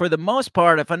for the most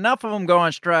part, if enough of them go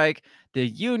on strike, the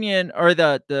union or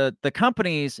the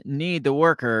companies need the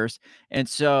workers, and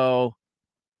so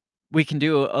we can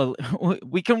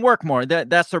we can work more.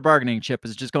 That's their bargaining chip,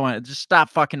 is just stop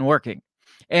fucking working.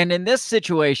 And in this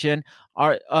situation,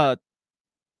 the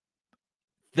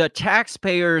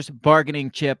taxpayers'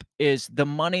 bargaining chip is the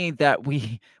money that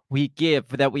we give,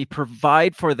 that we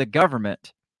provide for the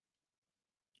government.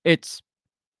 It's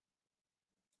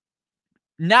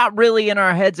not really in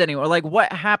our heads anymore. Like,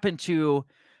 what happened to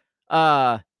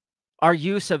our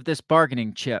use of this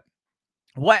bargaining chip?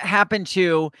 What happened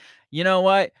to, you know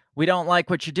what? We don't like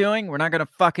what you're doing. We're not going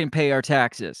to fucking pay our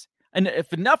taxes. And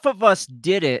if enough of us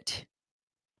did it,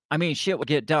 I mean, shit would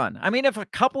get done. I mean, if a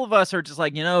couple of us are just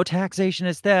like, taxation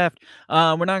is theft,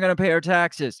 we're not going to pay our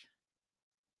taxes,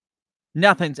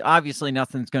 nothing's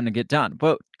going to get done.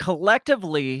 But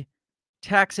collectively,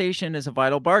 taxation is a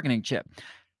vital bargaining chip.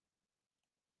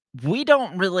 We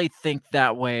don't really think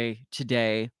that way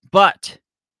today, but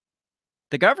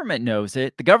the government knows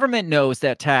it. The government knows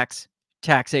that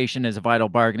taxation is a vital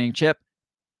bargaining chip.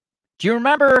 Do you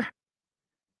remember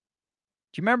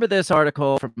this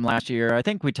article from last year? I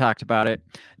think we talked about it.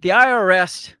 The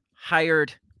IRS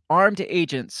hired armed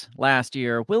agents last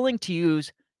year willing to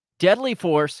use deadly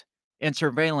force and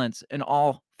surveillance in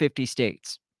all 50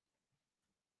 states.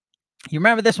 You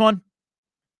remember this one?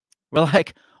 We're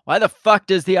like, why the fuck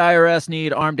does the IRS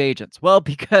need armed agents? Well,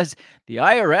 because the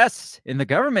IRS and the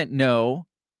government know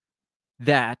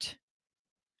that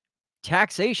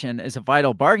taxation is a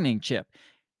vital bargaining chip.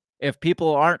 If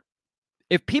people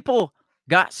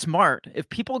got smart, if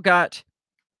people got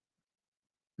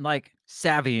like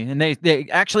savvy and they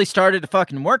actually started to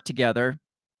fucking work together,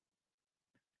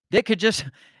 they could just,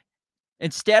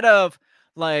 instead of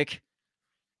like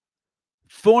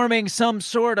forming some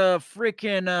sort of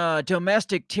freaking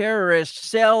domestic terrorist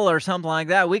cell or something like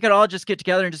that, we could all just get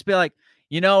together and just be like,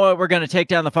 you know what, we're going to take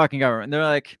down the fucking government. And they're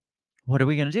like, what are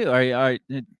we going to do?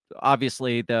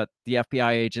 Obviously the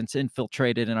FBI agents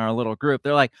infiltrated in our little group.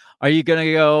 They're like, are you going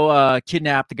to go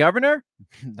kidnap the governor?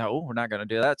 No, we're not going to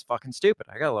do that. It's fucking stupid.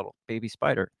 I got a little baby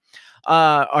spider.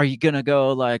 Are you going to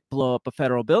go like blow up a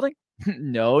federal building?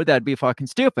 No, that'd be fucking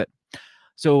stupid.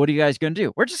 So what are you guys going to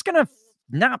do? We're just going to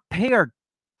not pay our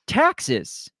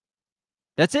taxes.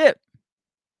 That's it.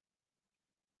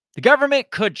 The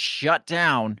government could shut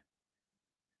down.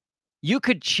 You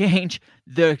could change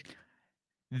the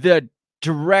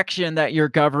direction that your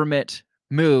government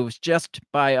moves just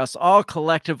by us all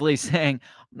collectively saying,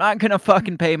 I'm not going to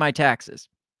fucking pay my taxes.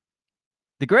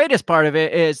 The greatest part of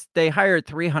it is they hired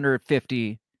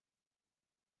 350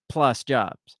 plus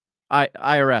jobs.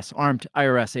 Armed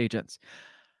IRS agents.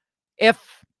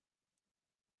 If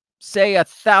say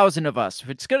 1,000 of us,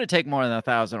 it's going to take more than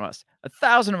 1,000 of us.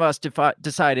 1,000 of us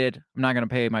decided I'm not going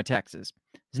to pay my taxes.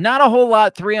 There's not a whole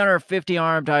lot 350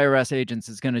 armed IRS agents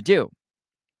is going to do.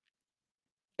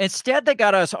 Instead, they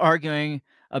got us arguing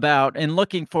about and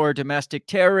looking for domestic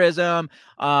terrorism.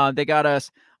 They got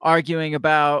us arguing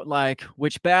about like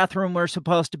which bathroom we're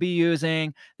supposed to be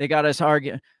using. They got us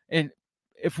arguing. And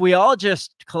if we all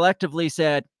just collectively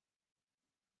said,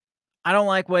 I don't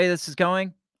like the way this is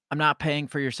going, I'm not paying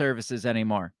for your services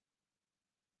anymore.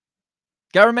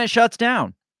 Government shuts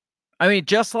down. I mean,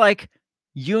 just like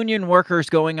union workers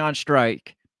going on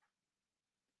strike,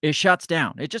 it shuts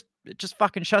down. It just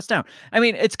fucking shuts down. I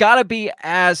mean, it's got to be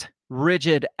as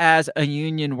rigid as a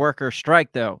union worker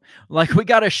strike, though. Like, we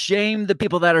got to shame the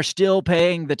people that are still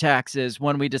paying the taxes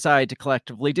when we decide to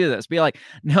collectively do this. Be like,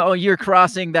 no, you're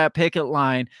crossing that picket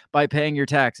line by paying your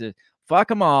taxes. Fuck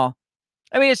them all.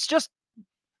 I mean, it's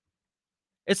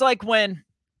like when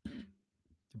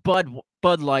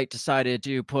Bud Light decided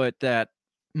to put that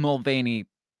Mulvaney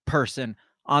person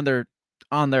on their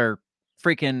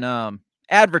freaking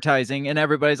advertising, and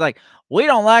everybody's like, we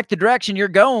don't like the direction you're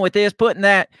going with this, putting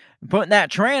that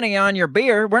tranny on your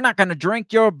beer. We're not going to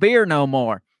drink your beer no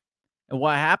more. And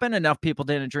what happened? Enough people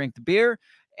didn't drink the beer,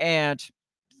 and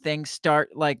things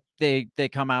start like they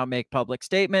come out, make public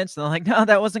statements. And they're like, no,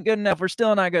 that wasn't good enough. We're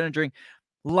still not going to drink.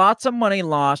 Lots of money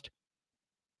lost.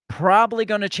 Probably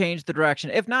going to change the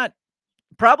direction. If not,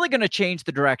 probably going to change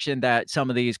the direction that some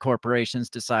of these corporations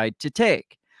decide to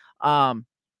take.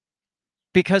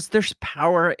 Because there's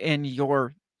power in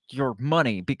your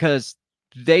money, because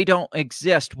they don't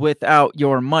exist without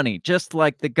your money. Just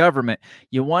like the government.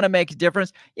 You want to make a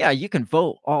difference? Yeah, you can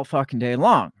vote all fucking day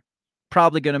long.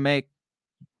 Probably going to make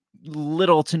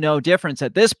little to no difference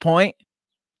at this point.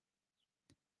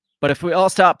 But if we all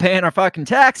stop paying our fucking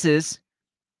taxes,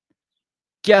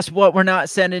 guess what? We're not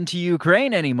sending to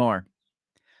Ukraine anymore.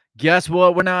 Guess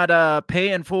what? We're not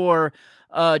paying for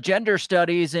gender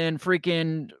studies in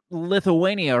freaking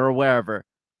Lithuania or wherever.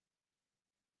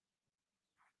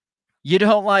 You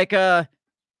don't like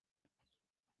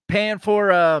paying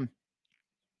for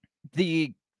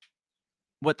the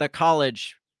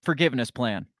college forgiveness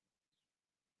plan.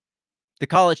 The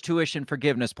college tuition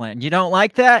forgiveness plan. You don't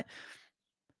like that?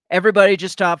 Everybody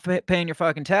just stop paying your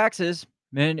fucking taxes,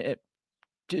 and it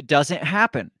doesn't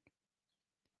happen.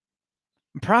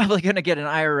 I'm probably going to get an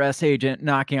IRS agent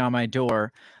knocking on my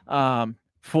door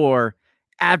for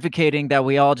advocating that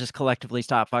we all just collectively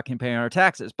stop fucking paying our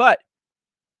taxes. But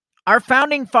our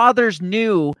founding fathers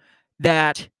knew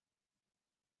that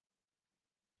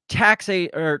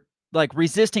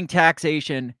resisting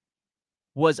taxation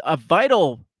was a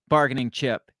vital bargaining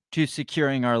chip to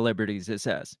securing our liberties, it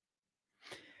says.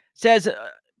 Says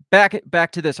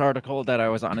back to this article that I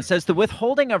was on. It says the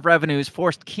withholding of revenues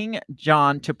forced King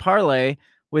John to parley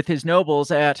with his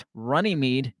nobles at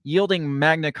Runnymede, yielding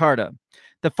Magna Carta.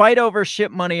 The fight over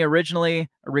ship money, originally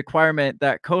a requirement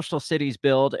that coastal cities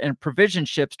build and provision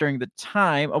ships during the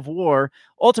time of war,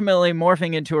 ultimately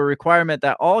morphing into a requirement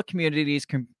that all communities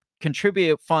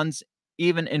contribute funds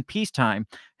even in peacetime,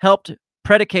 helped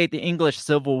predicate the English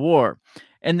Civil War.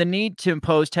 And the need to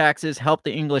impose taxes helped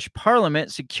the English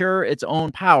Parliament secure its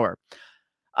own power.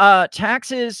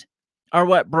 Taxes are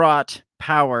what brought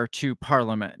power to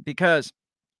Parliament, because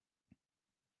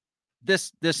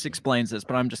this explains this,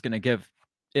 but I'm just going to give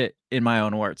it in my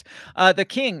own words. There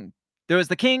was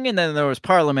the king, and then there was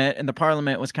Parliament, and the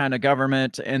Parliament was kind of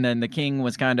government, and then the king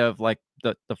was kind of like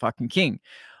the fucking king.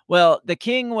 Well, the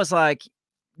king was like,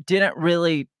 didn't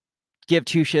really give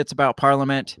two shits about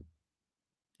Parliament.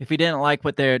 If he didn't like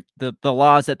what the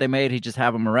laws that they made, he'd just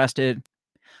have them arrested.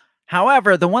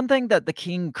 However, the one thing that the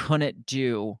king couldn't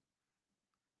do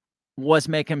was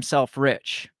make himself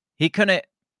rich. He couldn't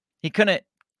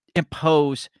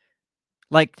impose,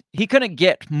 like, he couldn't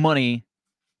get money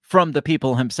from the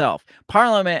people himself.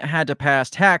 Parliament had to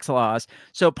pass tax laws.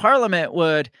 So Parliament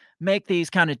would make these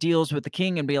kind of deals with the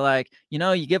king and be like,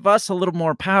 you give us a little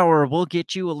more power, we'll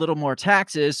get you a little more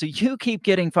taxes, so you keep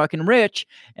getting fucking rich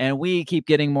and we keep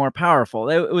getting more powerful.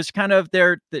 It was kind of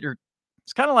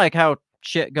it's kind of like how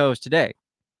shit goes today.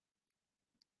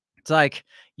 It's like,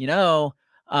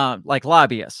 like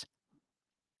lobbyists.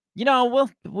 We'll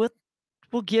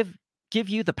give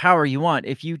you the power you want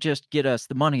if you just get us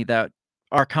the money that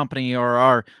our company or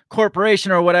our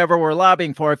corporation or whatever we're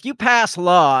lobbying for. If you pass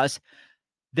laws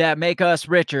that make us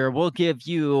richer, we'll give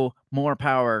you more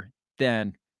power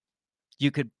than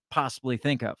you could possibly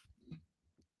think of.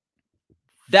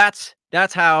 That's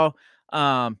how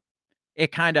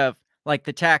it kind of, like,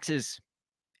 the taxes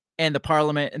and the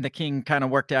Parliament and the king kind of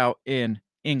worked out in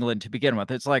England to begin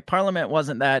with. It's like Parliament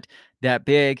wasn't that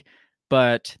big,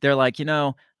 but they're like,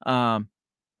 we'll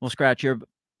scratch your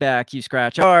back, you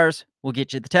scratch ours. We'll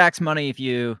get you the tax money if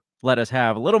you let us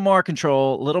have a little more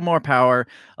control, a little more power,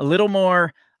 a little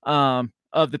more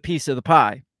of the piece of the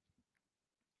pie.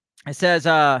 It says,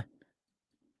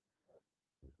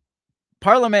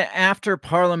 Parliament after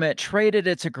Parliament traded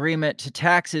its agreement to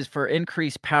taxes for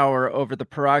increased power over the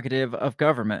prerogative of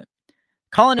government.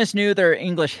 Colonists knew their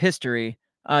English history.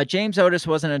 James Otis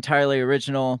wasn't entirely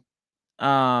original.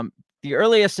 The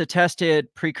earliest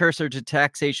attested precursor to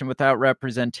taxation without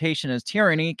representation as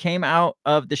tyranny came out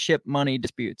of the ship money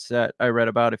disputes that I read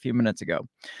about a few minutes ago.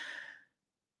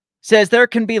 Says there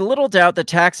can be little doubt that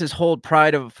taxes hold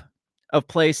pride of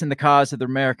place in the cause of the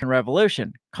American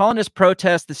Revolution. Colonists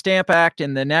protest the Stamp Act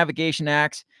and the Navigation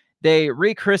Acts. They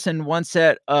rechristened one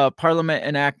set of Parliament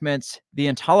enactments the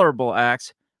Intolerable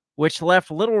Acts, which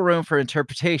left little room for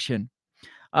interpretation.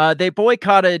 They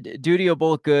boycotted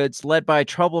dutiable goods led by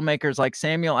troublemakers like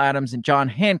Samuel Adams and John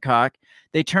Hancock.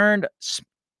 They turned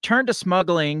to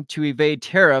smuggling to evade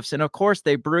tariffs, and of course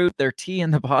they brewed their tea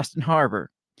in the Boston Harbor.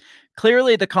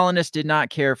 Clearly, the colonists did not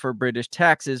care for British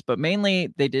taxes, but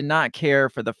mainly they did not care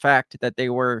for the fact that they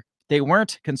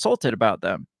weren't consulted about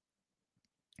them.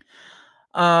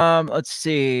 Let's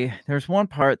see. There's one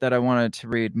part that I wanted to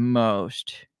read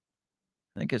most.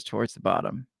 I think it's towards the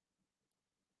bottom.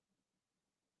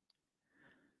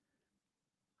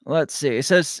 Let's see. It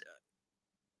says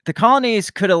the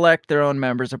colonies could elect their own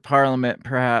members of parliament,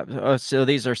 perhaps. Oh, so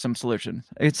these are some solutions.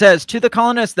 It says to the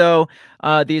colonists, though,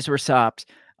 these were sops.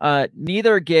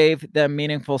 Neither gave them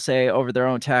meaningful say over their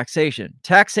own taxation.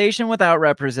 Taxation without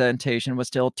representation was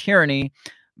still tyranny,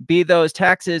 be those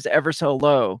taxes ever so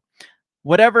low.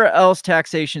 Whatever else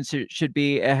taxation should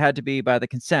be, it had to be by the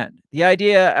consent. The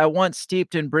idea, at once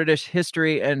steeped in British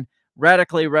history and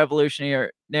radically revolutionary,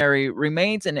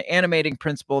 remains an animating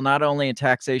principle not only in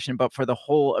taxation, but for the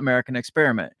whole American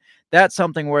experiment. That's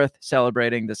something worth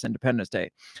celebrating this Independence Day.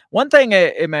 One thing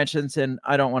it mentions, and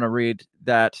I don't want to read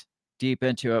that deep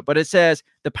into it, but it says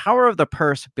the power of the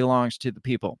purse belongs to the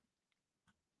people.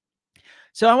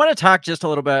 So I want to talk just a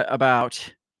little bit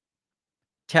about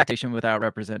taxation without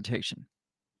representation.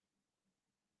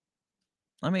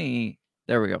 There we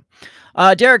go.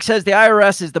 Derek says the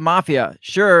IRS is the mafia.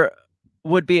 Sure,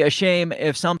 would be a shame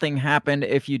if something happened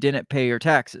if you didn't pay your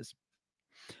taxes.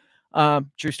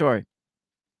 True story.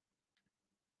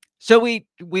 So we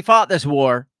fought this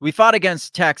war. We fought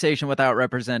against taxation without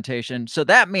representation. So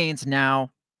that means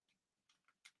now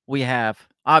we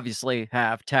obviously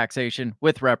have taxation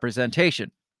with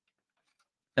representation.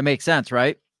 That makes sense,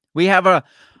 right? We have a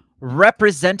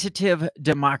representative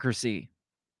democracy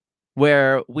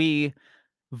where we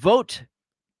vote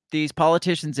these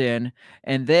politicians in,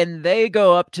 and then they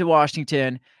go up to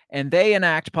Washington and they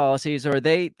enact policies, or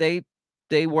they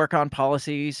work on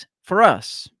policies for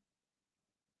us.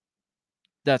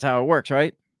 That's how it works,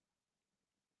 right?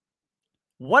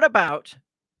 What about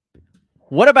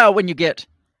when you get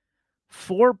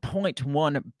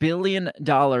 $4.1 billion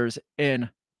in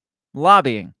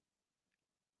lobbying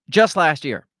just last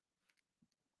year?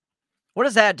 What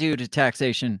does that do to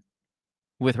taxation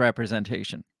with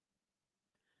representation?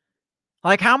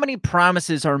 Like, how many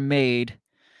promises are made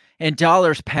and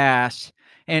dollars passed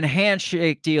and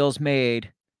handshake deals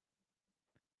made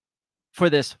for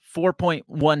this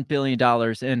 $4.1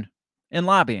 billion in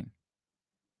lobbying?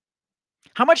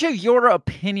 How much of your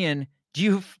opinion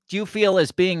do you feel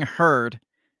is being heard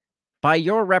by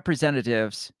your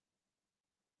representatives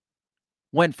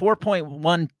when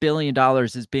 $4.1 billion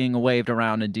is being waved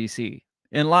around in D.C.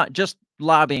 in just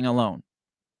lobbying alone?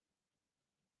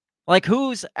 Like,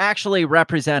 who's actually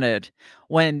represented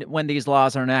when these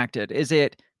laws are enacted? Is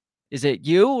it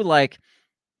you? Like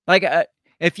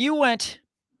if you went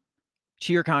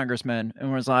to your congressman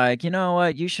and was like, you know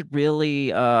what, you should really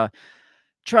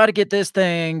try to get this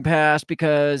thing passed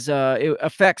because it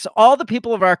affects all the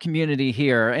people of our community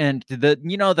here and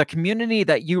the community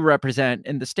that you represent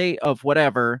in the state of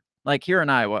whatever, like here in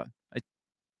Iowa. I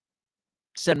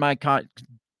send my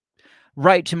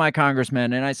right to my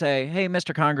congressman and I say, hey,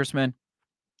 Mr. Congressman,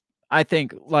 I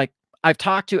think, like, I've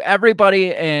talked to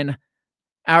everybody in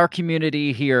our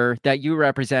community here that you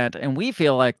represent, and we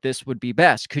feel like this would be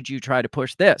best. Could you try to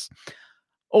push this?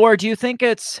 Or do you think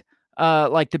it's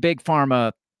like the big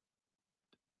pharma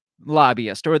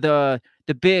lobbyist or the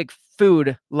big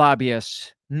food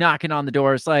lobbyist knocking on the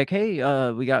doors like,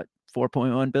 hey, we got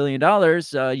 $4.1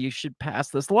 billion. You should pass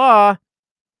this law.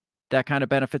 That kind of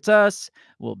benefits us,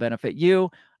 will benefit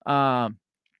you.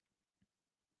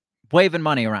 Waving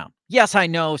money around. Yes, I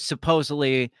know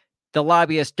supposedly the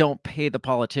lobbyists don't pay the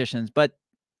politicians, but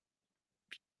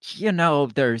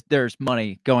there's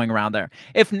money going around there.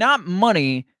 If not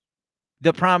money,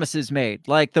 the promises made,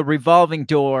 like the revolving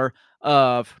door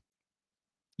of,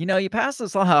 you pass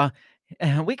this law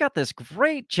and we got this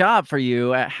great job for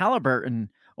you at Halliburton,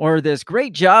 or this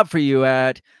great job for you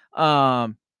at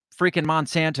freaking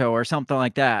Monsanto or something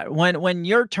like that. When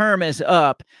your term is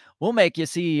up, we'll make you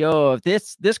CEO of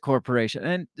this corporation.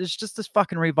 And it's just this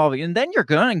fucking revolving. And then you're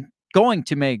going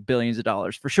to make billions of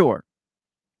dollars for sure.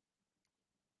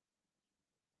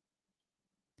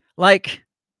 Like,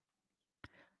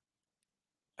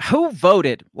 who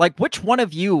voted? Like, which one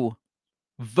of you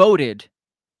voted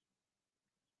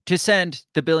to send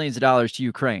the billions of dollars to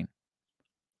Ukraine,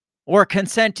 or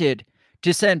consented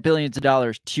to send billions of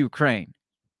dollars to Ukraine?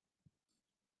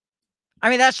 I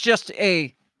mean, that's just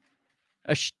a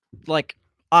like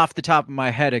off the top of my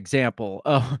head example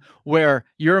of where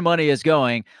your money is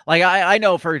going. Like, I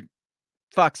know, for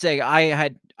fuck's sake, I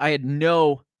had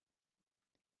no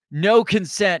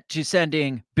consent to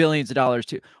sending billions of dollars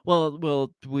to.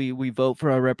 Well, we vote for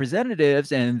our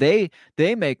representatives, and they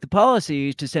make the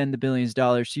policies to send the billions of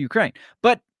dollars to Ukraine.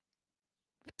 But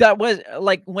that was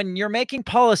like, when you're making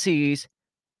policies,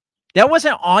 that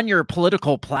wasn't on your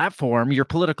political platform, your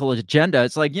political agenda.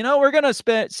 It's like, we're going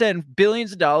to send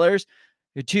billions of dollars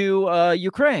to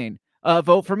Ukraine.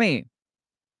 Vote for me.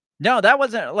 No, that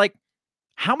wasn't like,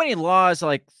 how many laws,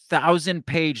 like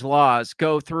 1,000-page laws,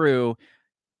 go through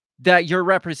that your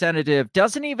representative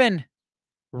doesn't even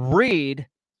read,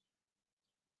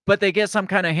 but they get some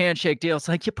kind of handshake deal. It's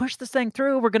like, you push this thing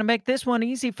through, we're going to make this one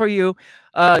easy for you.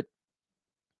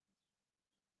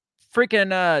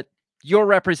 Your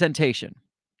representation,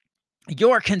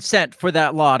 your consent for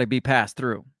that law to be passed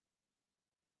through,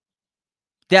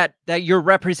 that your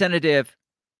representative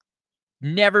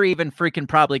never even freaking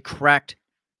probably cracked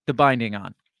the binding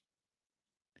on.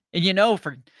 And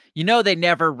they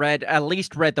never at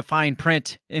least read the fine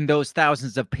print in those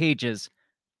thousands of pages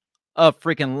of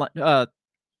freaking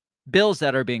bills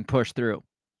that are being pushed through.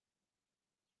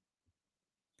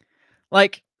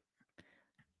 Like,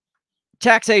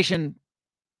 taxation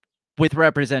with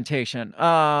representation.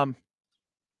 What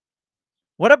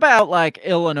about like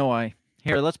Illinois?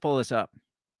 Here, let's pull this up.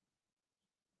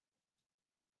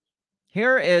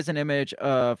 Here is an image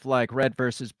of like red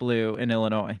versus blue in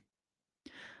Illinois.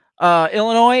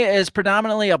 Illinois is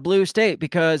predominantly a blue state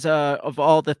because of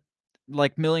all the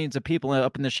like millions of people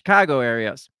up in the Chicago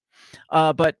areas.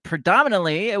 But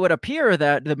predominantly, it would appear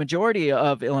that the majority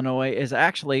of Illinois is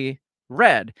actually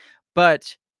red.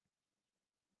 But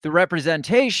the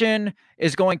representation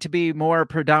is going to be more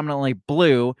predominantly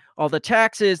blue. All the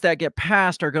taxes that get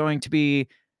passed are going to be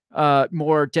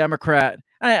more Democrat.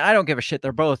 I don't give a shit.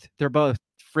 They're both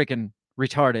freaking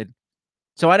retarded.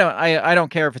 So I don't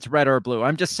care if it's red or blue.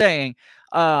 I'm just saying,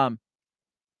 the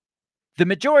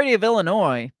majority of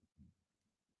Illinois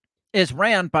is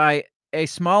ran by a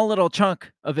small little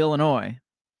chunk of Illinois.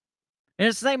 And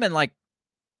it's the same in like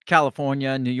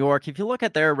California, New York. If you look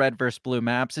at their red versus blue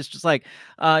maps, it's just like,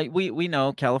 we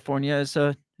know California is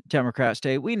a Democrat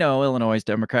state. We know Illinois is a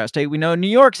Democrat state. We know New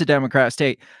York's a Democrat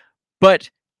state.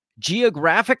 But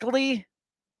geographically,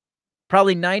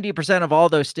 probably 90% of all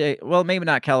those states, well, maybe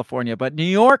not California, but New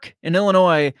York and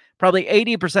Illinois, probably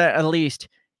 80% at least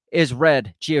is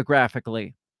red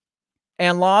geographically.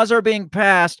 And laws are being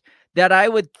passed that I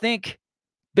would think,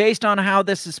 based on how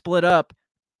this is split up,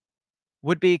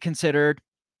 would be considered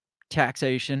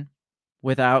taxation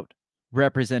without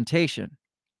representation.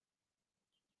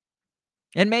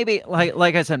 And maybe,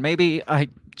 like I said, maybe I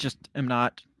just am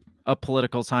not a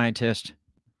political scientist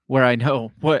where I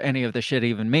know what any of the shit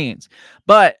even means.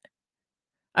 But,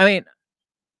 I mean,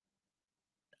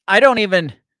 I don't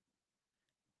even,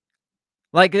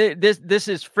 like, this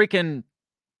is freaking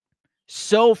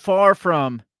so far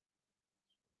from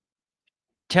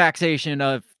taxation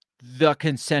of the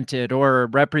consented or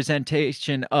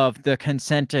representation of the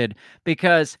consented,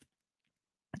 because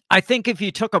I think if you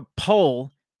took a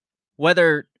poll,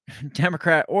 whether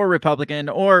Democrat or Republican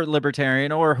or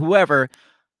Libertarian or whoever,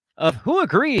 of who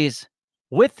agrees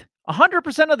with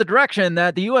 100% of the direction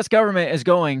that the U.S. government is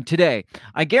going today,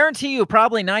 I guarantee you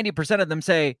probably 90% of them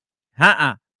say,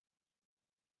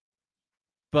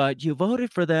 but you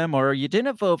voted for them or you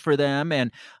didn't vote for them,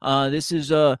 and this is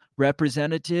a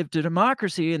representative to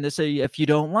democracy, and this, if you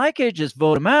don't like it, just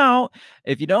vote them out.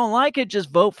 If you don't like it, just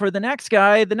vote for the next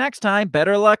guy the next time.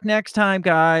 Better luck next time,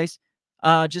 guys.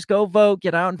 Just go vote,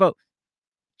 get out and vote.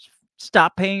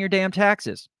 Stop paying your damn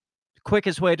taxes.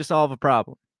 Quickest way to solve a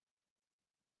problem.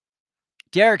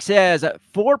 Derek says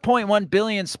 4.1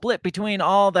 billion split between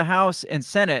all the House and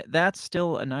Senate. That's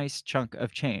still a nice chunk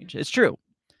of change. It's true.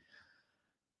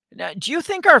 Now, do you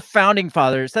think our founding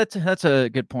fathers, that's a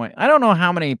good point. I don't know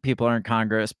how many people are in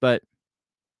Congress, but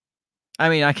I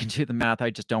mean, I can do the math. I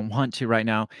just don't want to right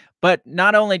now. But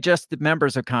not only just the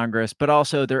members of Congress, but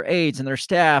also their aides and their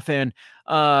staff and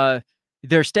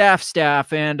their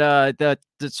staff and the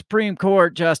Supreme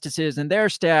Court justices and their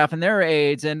staff and their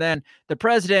aides, and then the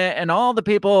president and all the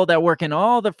people that work in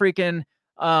all the freaking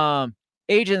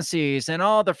agencies and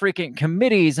all the freaking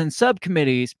committees and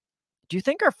subcommittees. Do you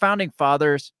think our founding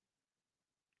fathers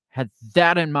had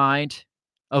that in mind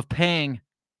of paying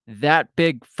that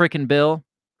big freaking bill?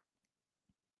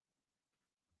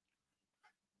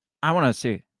 I want to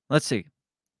see. Let's see.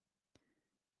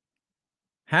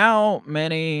 How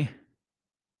many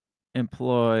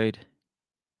employees,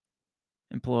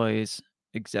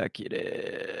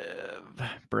 executive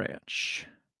branch?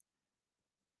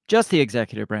 Just the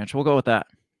executive branch. We'll go with that.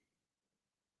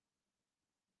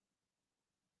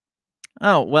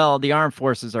 Oh, well, the armed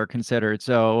forces are considered.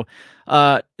 So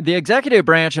the executive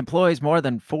branch employs more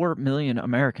than 4 million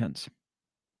Americans.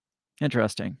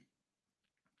 Interesting.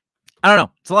 I don't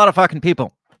know. It's a lot of fucking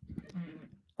people.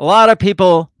 A lot of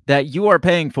people that you are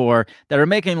paying for that are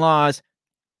making laws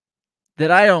that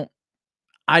I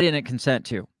didn't consent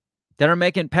to. That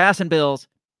are passing bills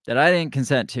that I didn't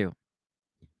consent to.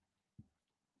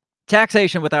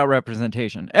 Taxation without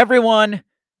representation. Everyone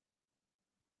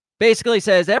basically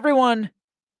says everyone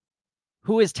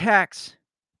who is taxed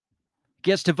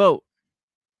gets to vote.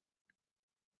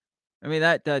 I mean,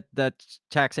 that's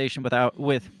taxation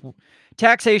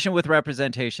taxation with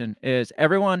representation is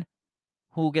everyone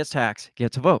who gets taxed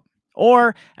gets a vote,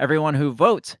 or everyone who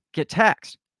votes get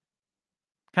taxed.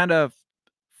 Kind of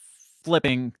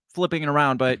flipping it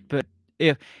around, but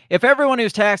if everyone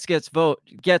who's taxed gets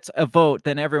a vote,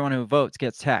 then everyone who votes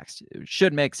gets taxed. It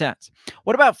should make sense.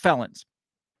 What about felons?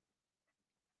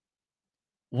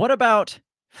 What about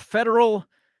federal,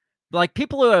 like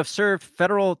people who have served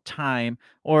federal time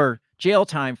or jail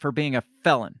time for being a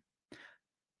felon?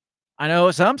 I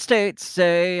know some states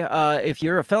say if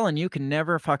you're a felon, you can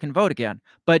never fucking vote again.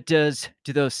 But do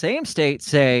those same states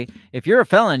say if you're a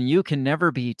felon, you can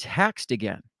never be taxed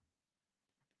again?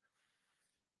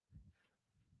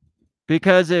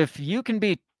 Because if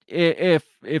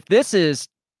this is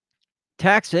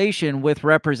taxation with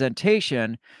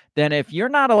representation, then if you're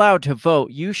not allowed to vote,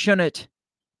 you shouldn't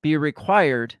be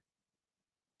required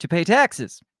to pay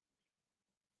taxes.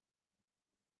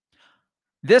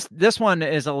 This one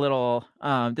is a little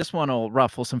this one will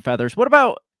ruffle some feathers. What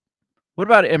about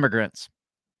immigrants?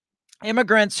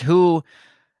 Immigrants who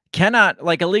cannot,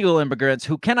 like illegal immigrants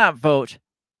who cannot vote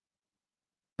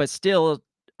but still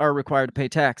are required to pay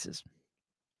taxes.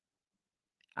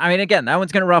 I mean, again, that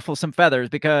one's going to ruffle some feathers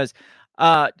because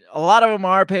a lot of them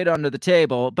are paid under the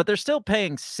table, but they're still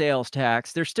paying sales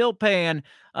tax. They're still paying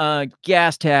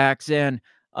gas tax and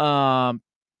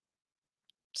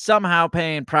somehow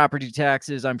paying property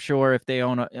taxes, I'm sure, if they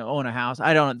own a house.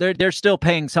 I don't know. They're still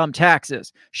paying some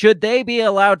taxes. Should they be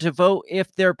allowed to vote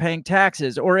if they're paying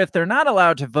taxes? Or if they're not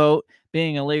allowed to vote,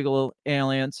 being illegal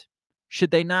aliens,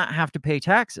 should they not have to pay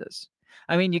taxes?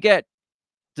 I mean, you get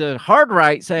the hard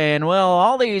right saying, well,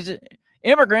 all these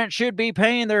immigrants should be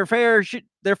paying their fair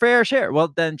share. Well,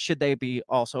 then should they be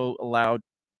also allowed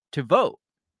to vote?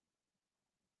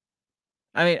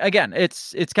 I mean, again,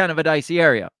 it's kind of a dicey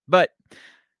area, but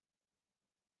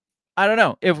I don't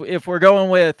know. If we're going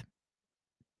with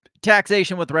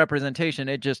taxation with representation,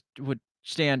 it just would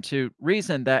stand to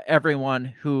reason that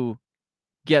everyone who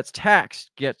gets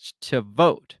taxed gets to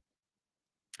vote.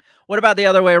 What about the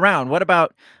other way around? What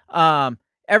about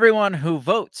everyone who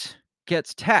votes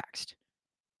gets taxed?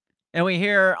 And we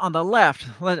hear on the left,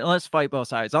 let's fight both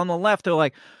sides. On the left, they're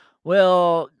like,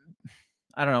 well,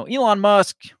 I don't know, Elon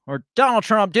Musk or Donald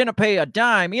Trump didn't pay a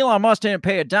dime. Elon Musk didn't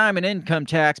pay a dime in income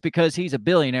tax because he's a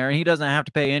billionaire and he doesn't have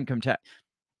to pay income tax.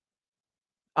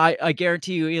 I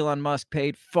guarantee you Elon Musk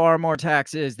paid far more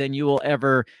taxes than you will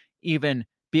ever even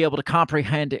be able to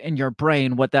comprehend in your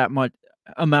brain what that much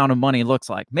amount of money looks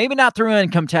like. Maybe not through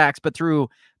income tax, but through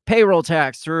payroll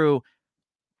tax, through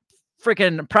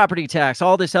freaking property tax,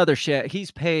 all this other shit.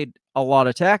 He's paid a lot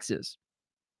of taxes.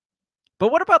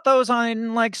 But what about those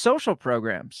on like social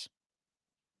programs?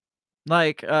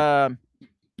 Like on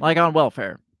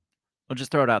welfare. We'll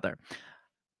just throw it out there.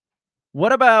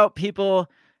 What about people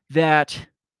that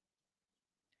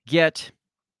get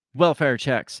welfare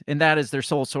checks and that is their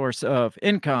sole source of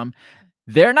income?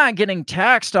 They're not getting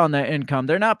taxed on that income.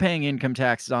 They're not paying income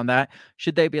taxes on that.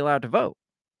 Should they be allowed to vote?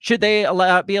 Should they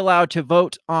be allowed to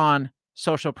vote on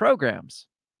social programs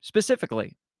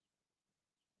specifically.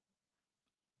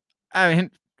 I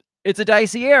mean, it's a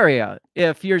dicey area.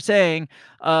 If you're saying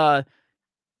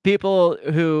people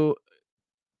who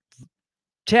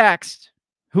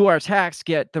are taxed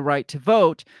get the right to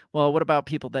vote, well, what about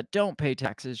people that don't pay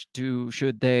taxes?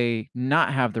 Should they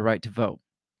not have the right to vote?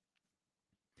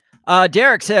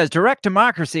 Derek says, direct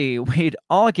democracy, we'd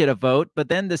all get a vote, but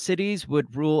then the cities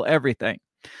would rule everything.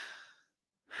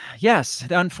 Yes,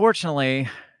 unfortunately,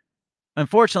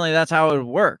 that's how it would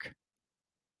work.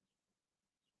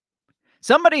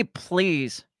 Somebody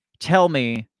please tell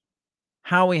me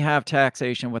how we have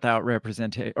taxation without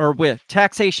representation, or with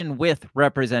taxation with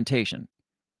representation.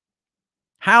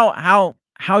 How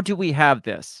do we have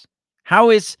this? How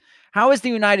is the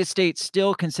United States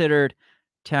still considered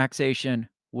taxation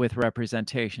with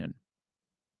representation?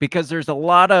 Because there's a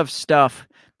lot of stuff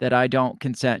that I don't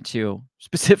consent to,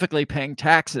 specifically paying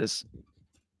taxes.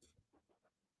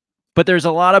 But there's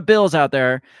a lot of bills out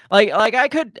there. Like I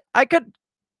could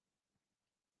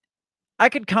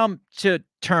come to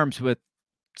terms with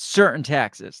certain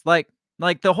taxes. Like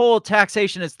the whole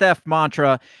taxation is theft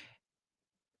mantra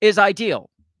is ideal.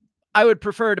 I would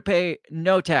prefer to pay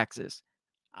no taxes.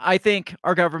 I think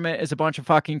our government is a bunch of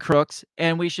fucking crooks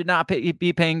and we should not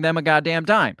be paying them a goddamn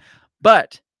dime.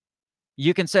 But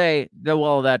you can say,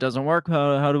 well, that doesn't work.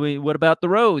 What about the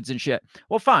roads and shit?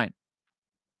 Well, fine.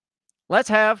 Let's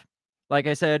have, like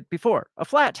I said before, a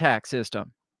flat tax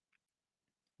system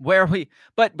where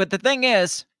but the thing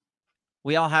is,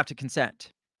 we all have to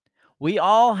consent. We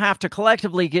all have to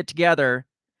collectively get together.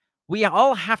 We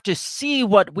all have to see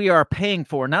what we are paying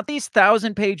for. Not these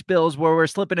 1,000-page bills where we're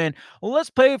slipping in, well, let's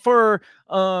pay for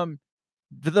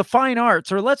the fine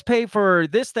arts, or let's pay for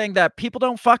this thing that people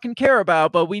don't fucking care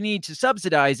about, but we need to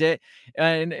subsidize it.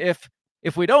 And if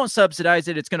we don't subsidize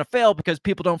it, it's going to fail because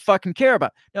people don't fucking care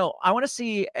about it. No, I want to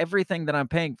see everything that I'm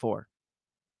paying for.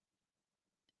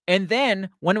 And then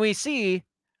when we see,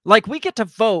 like, we get to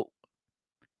vote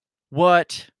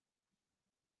what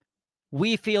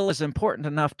we feel is important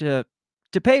enough to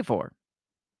pay for.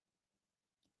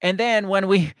 And then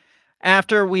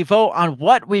after we vote on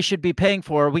what we should be paying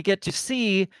for, we get to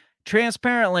see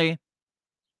transparently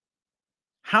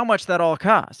how much that all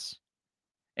costs.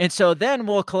 And so then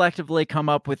we'll collectively come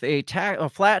up with a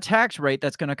flat tax rate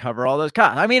that's going to cover all those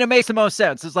costs. I mean, it makes the most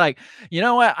sense. It's like, you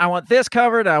know what? I want this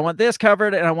covered, I want this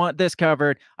covered, and I want this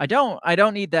covered. I don't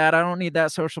need that. I don't need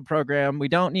that social program. We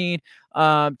don't need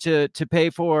to pay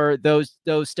for those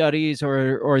studies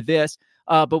or this.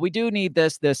 But we do need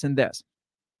this, and this.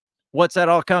 What's that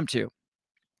all come to?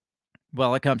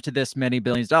 Well, it comes to this many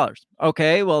billions of dollars.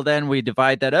 Okay, well then we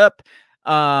divide that up.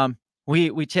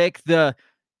 We take the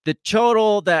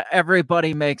total that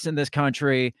everybody makes in this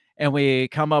country, and we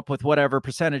come up with whatever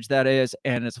percentage that is,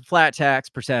 and it's a flat tax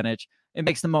percentage. It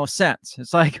makes the most sense.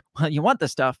 It's like, well, you want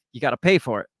this stuff, you got to pay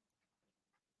for it.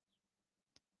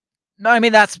 No, I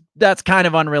mean, that's kind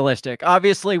of unrealistic.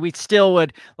 Obviously, we still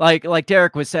would, like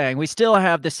Derek was saying, we still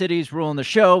have the cities ruling the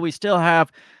show. We still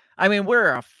have, I mean,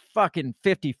 we're a fucking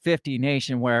 50-50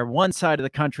 nation where one side of the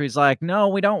country is like, no,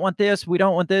 we don't want this,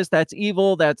 that's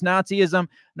evil, that's Nazism.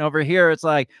 And over here it's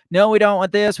like, no, we don't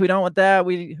want this, we don't want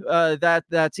that,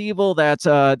 that's evil,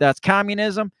 that's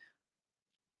communism.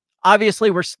 Obviously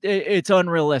it's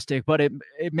unrealistic, but it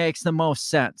makes the most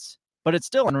sense. But it's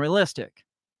still unrealistic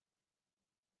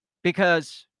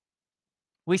because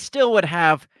we still would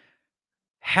have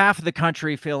half of the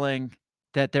country feeling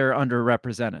that they're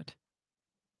underrepresented.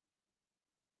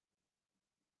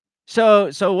 So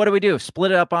what do we do?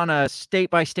 Split it up on a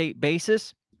state-by-state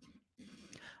basis?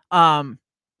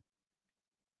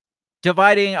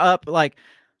 Dividing up, like,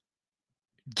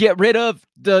 get rid of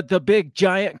the big,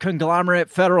 giant conglomerate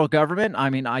federal government? I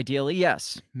mean, ideally,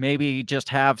 yes. Maybe just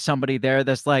have somebody there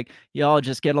that's like, y'all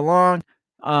just get along,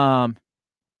 and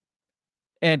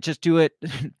just do it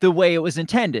the way it was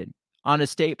intended on a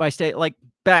state-by-state, like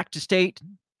back to state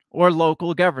or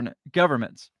local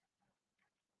governments.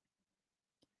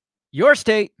 Your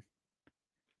state,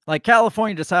 like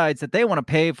California, decides that they want to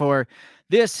pay for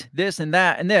this, and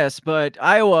that, and this, but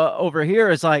Iowa over here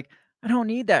is like, I don't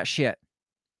need that shit.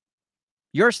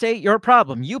 Your state, your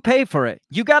problem. You pay for it.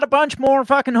 You got a bunch more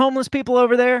fucking homeless people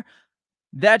over there.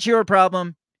 That's your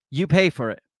problem. You pay for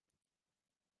it.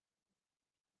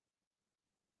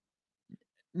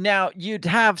 Now, you'd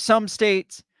have some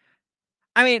states.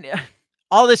 I mean,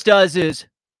 all this does is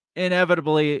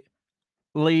inevitably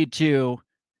lead to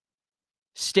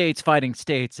states fighting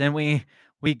states, and we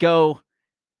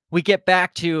get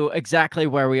back to exactly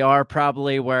where we are,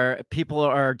 probably where people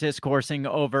are discoursing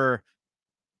over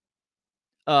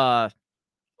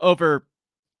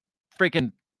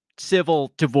freaking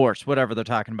civil divorce, whatever they're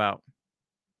talking about.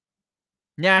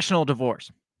 National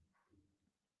divorce.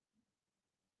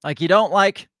 Like, you don't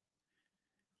like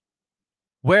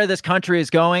where this country is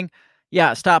going?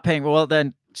 Yeah, stop paying. Well,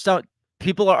 then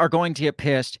people are going to get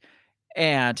pissed,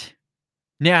 and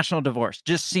national divorce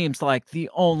just seems like the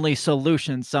only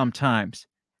solution sometimes.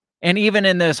 And even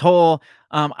in this whole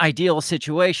ideal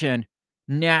situation,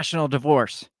 national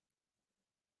divorce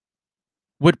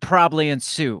would probably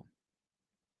ensue.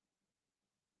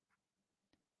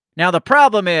 Now, the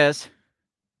problem is,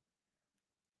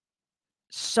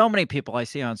 so many people I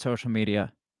see on social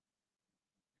media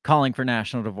calling for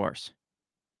national divorce.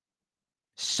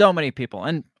 So many people.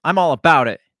 And I'm all about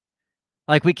it.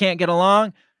 Like, we can't get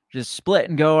along, just split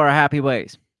and go our happy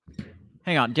ways.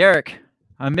 Hang on, Derek.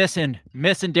 I'm missing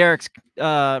Derek's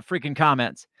freaking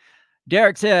comments.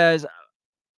 Derek says,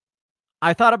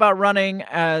 I thought about running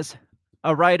as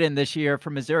a write-in this year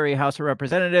for Missouri House of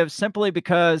Representatives simply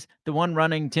because the one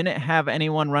running didn't have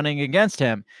anyone running against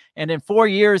him. And in 4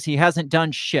 years, he hasn't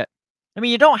done shit. I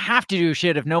mean, you don't have to do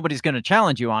shit if nobody's going to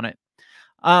challenge you on it.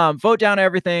 Vote down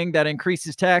everything that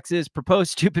increases taxes,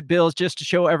 propose stupid bills just to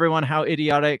show everyone how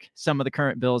idiotic some of the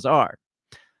current bills are.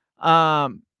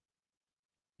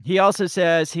 He also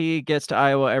says he gets to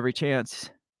Iowa every chance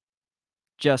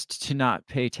just to not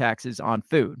pay taxes on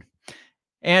food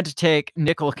and to take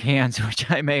nickel cans,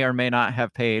 which I may or may not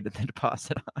have paid the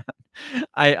deposit on.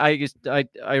 I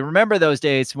remember those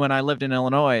days when I lived in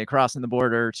Illinois, crossing the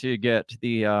border to get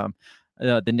the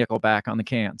nickel back on the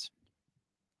cans.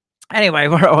 Anyway,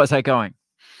 where was I going?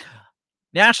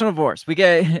 National divorce.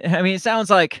 It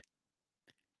sounds like,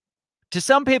 to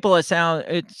some people, it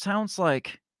sounds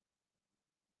like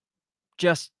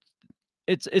just,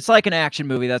 it's like an action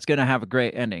movie that's going to have a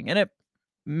great ending. And it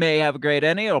may have a great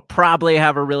ending. It'll probably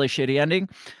have a really shitty ending.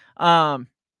 The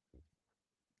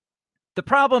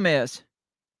problem is,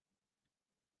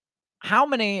 how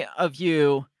many of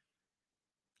you,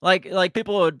 like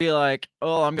people would be like,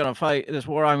 oh, I'm going to fight this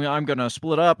war. I'm going to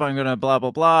split up. I'm going to blah,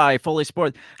 blah, blah. I fully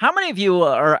support. How many of you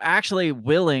are actually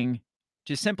willing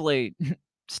to simply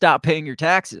stop paying your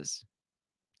taxes,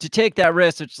 to take that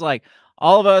risk? It's like,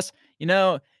 all of us,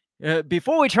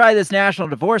 before we try this national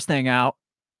divorce thing out,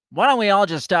 why don't we all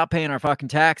just stop paying our fucking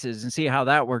taxes and see how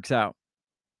that works out?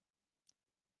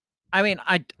 I mean,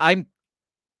 I'm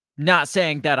not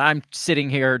saying that I'm sitting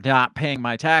here not paying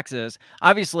my taxes.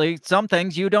 Obviously, some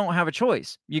things you don't have a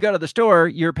choice. You go to the store,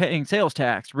 you're paying sales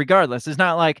tax regardless. It's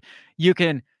not like you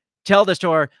can tell the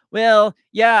store, well,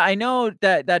 yeah, I know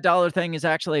that dollar thing is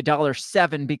actually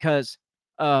 $1.07 because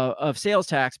of sales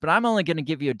tax, but I'm only going to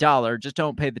give you $1. Just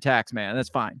don't pay the tax, man. That's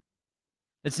fine.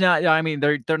 It's not, I mean,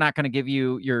 they're not going to give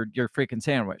you your freaking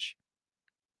sandwich.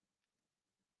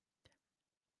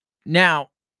 Now,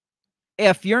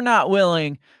 if you're not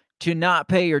willing to not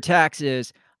pay your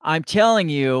taxes, I'm telling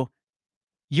you,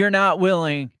 you're not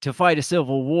willing to fight a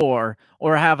civil war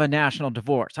or have a national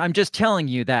divorce. I'm just telling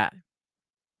you that.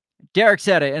 Derek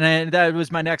said it, and that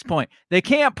was my next point. They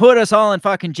can't put us all in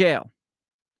fucking jail.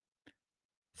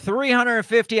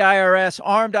 350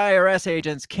 armed IRS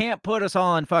agents can't put us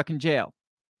all in fucking jail.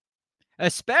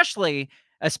 Especially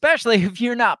if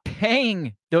you're not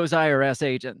paying those IRS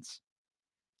agents.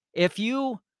 If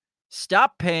you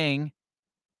stop paying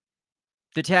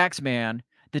the tax man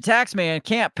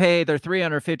can't pay their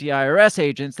 350 IRS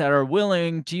agents that are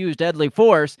willing to use deadly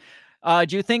force.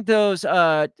 Do you think those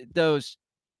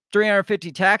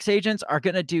 350 tax agents are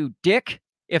going to do dick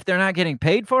if they're not getting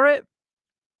paid for it?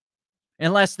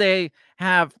 Unless they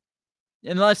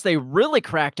really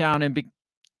crack down and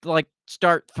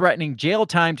start threatening jail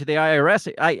time to the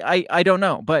IRS. I don't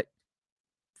know, but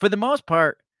for the most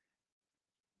part,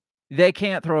 they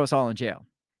can't throw us all in jail.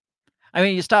 I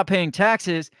mean, you stop paying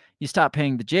taxes, you stop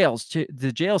paying the jail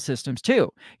systems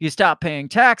too. You stop paying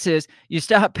taxes, you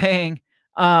stop paying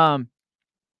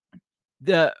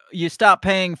you stop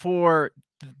paying for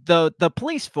the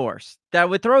police force that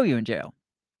would throw you in jail.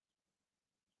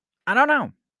 I don't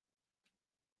know.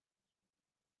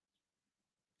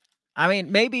 I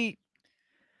mean,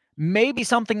 maybe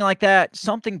something like that,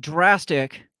 something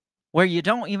drastic where you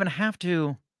don't even have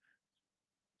to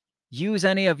use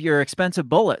any of your expensive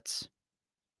bullets.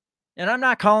 And I'm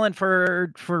not calling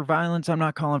for violence. I'm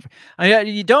not calling for,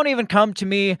 you don't even come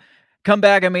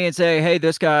back at me and say, hey,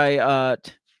 this guy,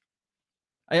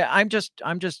 I'm just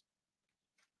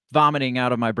vomiting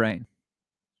out of my brain.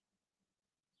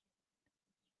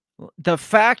 The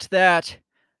fact that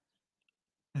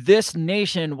this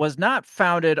nation was not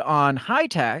founded on high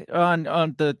tax, on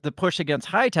the push against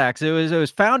high tax. It was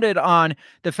founded on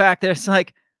the fact that it's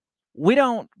like, we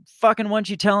don't fucking want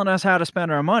you telling us how to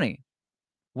spend our money.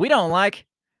 we don't like.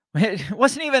 It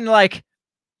wasn't even like,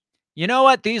 you know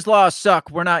what, these laws suck.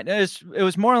 We're not. It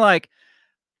was more like,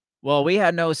 well, we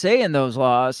had no say in those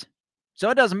laws, so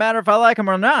it doesn't matter if I like them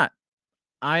or not.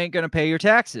 I ain't gonna pay your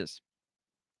taxes.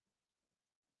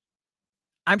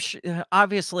 I'm sure,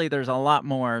 obviously, there's a lot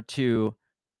more to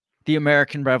the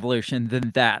American Revolution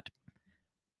than that.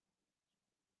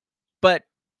 But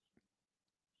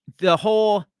the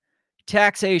whole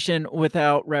taxation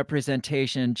without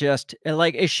representation, just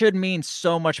like, it should mean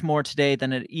so much more today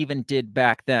than it even did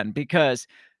back then, because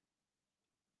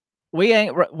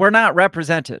we're not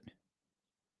represented.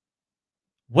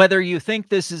 Whether you think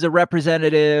this is a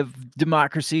representative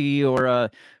democracy or a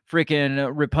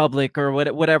freaking republic or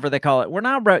whatever they call it,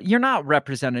 you're not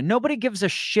represented. Nobody gives a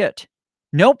shit.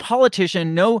 No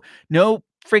politician, no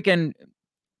freaking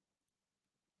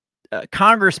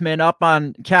congressman up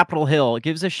on Capitol Hill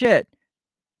gives a shit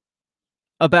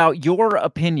about your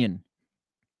opinion.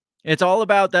 It's all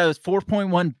about those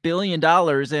 $4.1 billion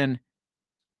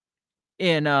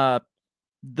in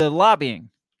the lobbying.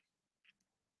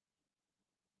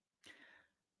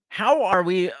 How are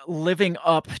we living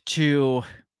up to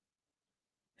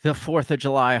the 4th of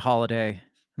July holiday?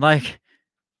 Like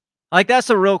that's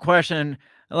a real question.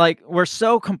 Like, we're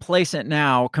so complacent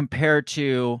now compared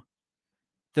to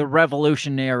the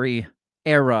revolutionary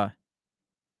era.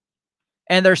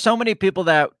 And there's so many people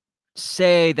that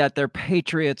say that they're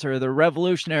patriots or they're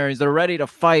revolutionaries. They're ready to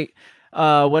fight,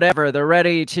 whatever. They're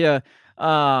ready to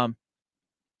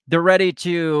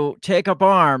take up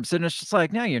arms. And it's just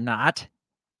like, no, you're not.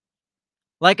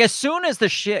 Like, as soon as the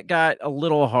shit got a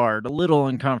little hard, a little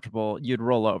uncomfortable, you'd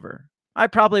roll over.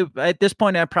 At this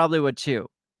point, I probably would too.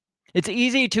 It's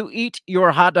easy to eat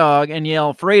your hot dog and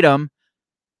yell freedom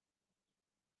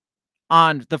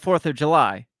on the 4th of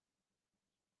July.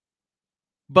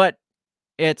 But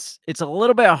it's a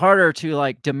little bit harder to,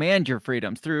 like, demand your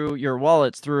freedoms through your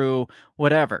wallets, through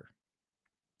whatever.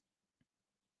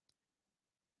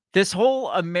 This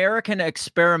whole American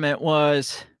experiment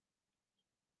was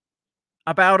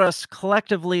about us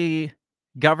collectively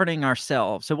governing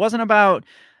ourselves. It wasn't about,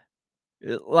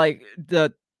 like,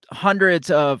 the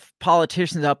hundreds of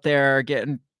politicians up there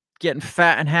getting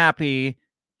fat and happy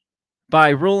by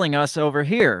ruling us over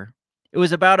here. It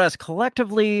was about us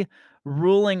collectively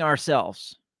ruling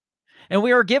ourselves. And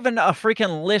we were given a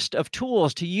freaking list of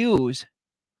tools to use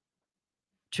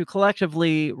to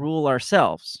collectively rule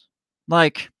ourselves,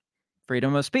 like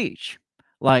freedom of speech,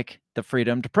 like the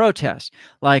freedom to protest,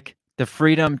 like the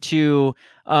freedom to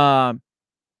own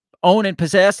and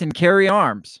possess and carry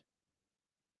arms.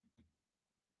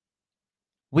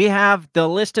 We have the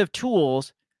list of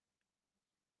tools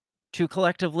to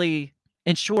collectively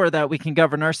ensure that we can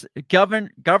govern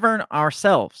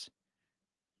ourselves.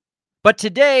 But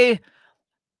today,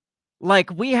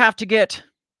 like, we have to get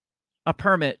a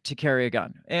permit to carry a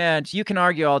gun. And you can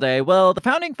argue all day, well, the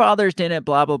founding fathers didn't,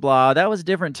 blah, blah, blah. That was a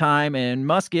different time, and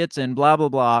muskets and blah, blah,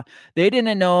 blah. They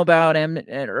didn't know about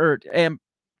freaking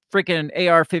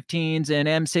AR-15s and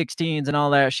M16s and all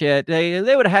that shit. They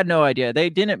would have had no idea. They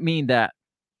didn't mean that.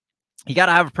 You got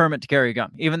to have a permit to carry a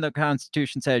gun. Even the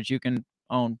Constitution says you can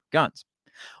own guns.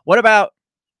 What about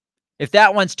if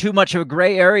that one's too much of a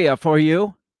gray area for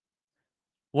you?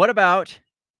 What about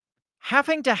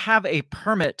having to have a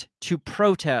permit to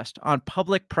protest on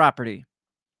public property?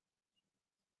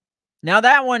 Now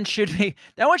that one should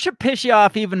piss you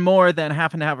off even more than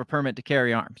having to have a permit to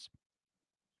carry arms.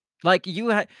 Like, you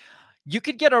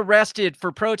could get arrested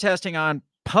for protesting on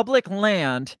public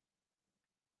land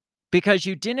because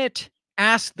you didn't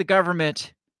ask the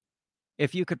government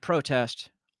if you could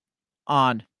protest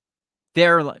on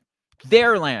their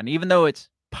land, even though it's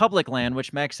public land,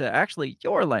 which makes it actually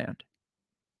your land.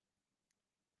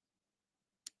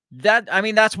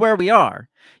 That's where we are.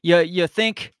 You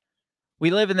think we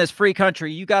live in this free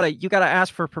country, you gotta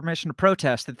ask for permission to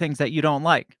protest the things that you don't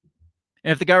like.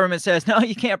 And if the government says, no,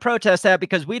 you can't protest that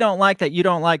because we don't like that, you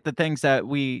don't like the things that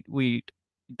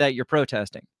that you're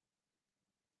protesting.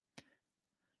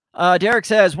 Derek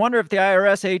says, wonder if the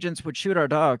IRS agents would shoot our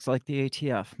dogs like the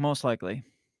ATF. Most likely.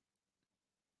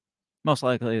 Most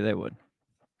likely they would.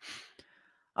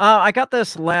 I got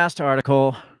this last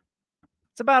article.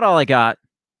 It's about all I got.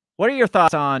 What are your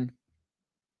thoughts on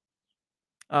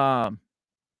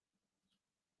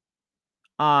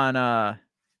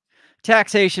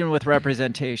taxation with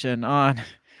representation? On,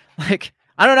 like,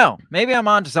 I don't know. Maybe I'm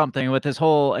onto something with this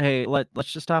whole, hey, let's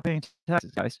just stop paying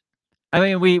taxes, guys. I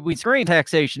mean, we screen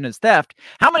taxation as theft.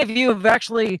 How many of you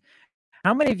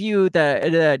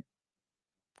that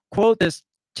quote this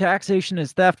taxation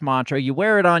is theft mantra. You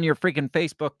wear it on your freaking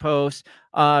Facebook posts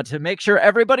to make sure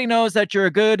everybody knows that you're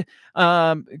a good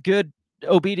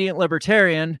obedient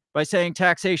libertarian by saying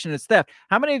taxation is theft.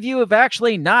 How many of you have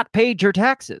actually not paid your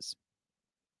taxes?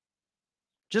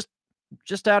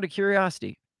 Just out of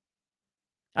curiosity.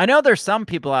 I know there's some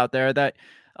people out there that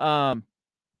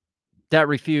that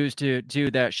refuse to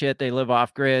do that shit. They live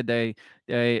off grid. They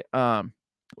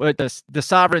with the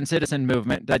sovereign citizen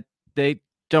movement, that they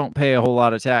don't pay a whole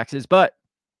lot of taxes. But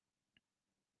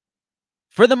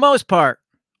for the most part,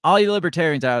 all you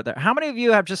libertarians out there, how many of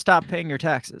you have just stopped paying your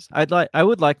taxes? I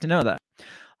would like to know that.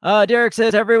 Derek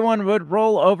says everyone would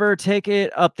roll over, take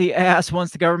it up the ass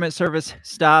once the government service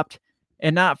stopped,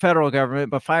 and not federal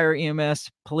government, but fire, EMS,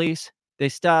 police. They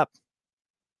stop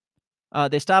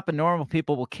and normal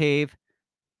people will cave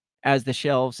as the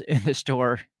shelves in the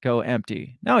store go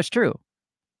empty. No, it's true.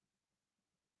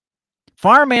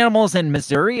 Farm animals in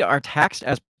Missouri are taxed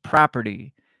as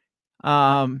property.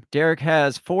 Derek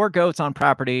has 4 goats on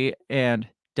property and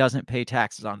doesn't pay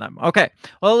taxes on them. Okay,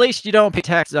 well, at least you don't pay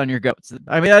taxes on your goats.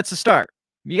 I mean, that's a start.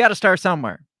 You got to start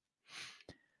somewhere.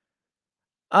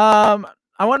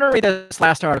 I want to read this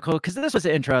last article because this was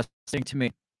interesting to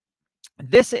me.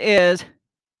 This is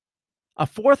a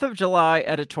 4th of July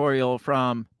editorial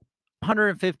from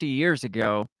 150 years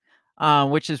ago,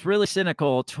 which is really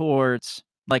cynical towards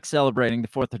like celebrating the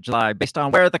 4th of July based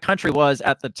on where the country was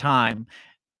at the time.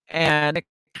 And it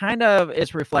kind of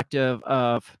is reflective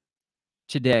of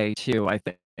today too, I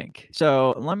think.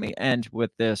 So let me end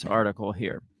with this article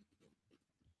here,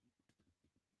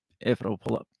 if it'll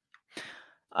pull up.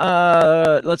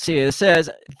 Let's see. It says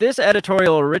this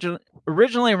editorial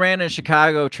originally ran in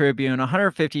Chicago Tribune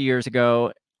 150 years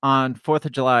ago on 4th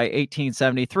of July,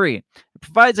 1873. It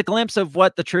provides a glimpse of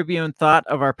what the Tribune thought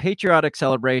of our patriotic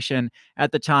celebration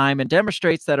at the time and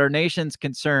demonstrates that our nation's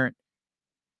concerns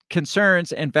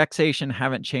and vexation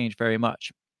haven't changed very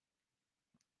much.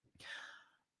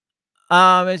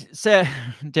 Derek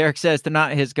says they're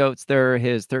not his goats, they're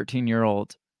his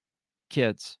 13-year-old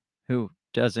kids who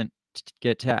doesn't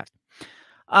get taxed.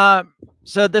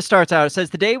 So this starts out, it says,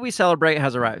 the day we celebrate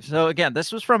has arrived. So again,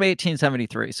 this was from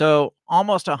 1873. So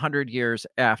almost 100 years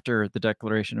after the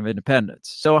Declaration of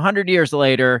Independence. So 100 years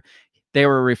later, they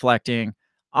were reflecting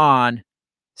on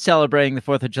celebrating the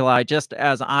 4th of July, just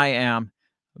as I am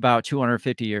about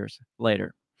 250 years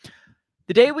later.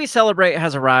 The day we celebrate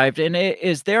has arrived, and it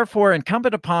is therefore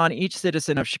incumbent upon each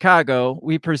citizen of Chicago,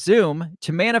 we presume,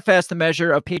 to manifest the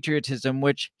measure of patriotism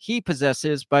which he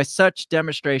possesses by such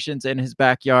demonstrations in his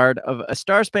backyard of a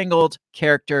star-spangled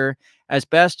character as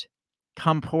best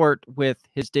comport with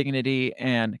his dignity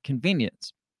and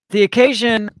convenience. The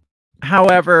occasion,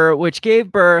 however, which gave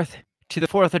birth to the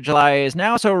 4th of July is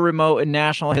now so remote in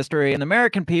national history, and the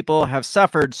American people have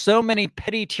suffered so many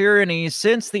petty tyrannies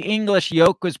since the English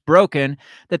yoke was broken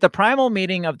that the primal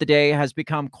meaning of the day has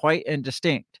become quite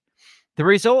indistinct. The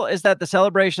result is that the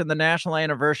celebration of the national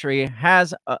anniversary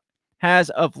has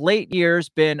of late years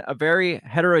been a very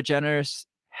heterogeneous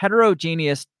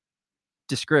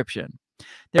description.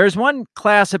 There is one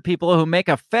class of people who make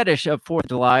a fetish of 4th of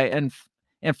July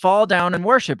and fall down and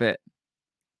worship it.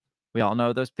 We all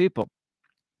know those people.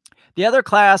 The other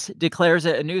class declares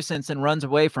it a nuisance and runs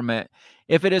away from it,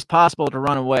 if it is possible to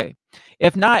run away.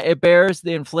 If not, it bears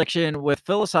the infliction with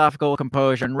philosophical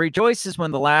composure and rejoices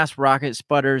when the last rocket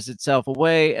sputters itself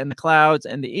away in the clouds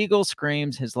and the eagle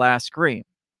screams his last scream.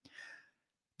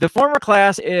 The former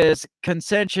class is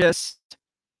conscientious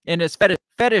in its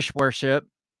fetish worship,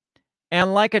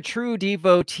 and like a true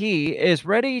devotee, is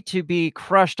ready to be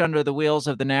crushed under the wheels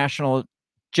of the national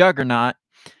juggernaut,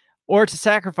 or to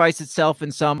sacrifice itself in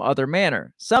some other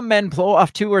manner. Some men blow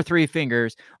off 2 or 3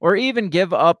 fingers, or even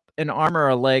give up an arm or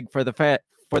a leg for the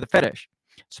fetish.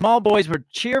 Small boys would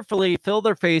cheerfully fill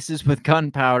their faces with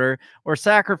gunpowder, or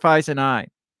sacrifice an eye.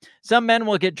 Some men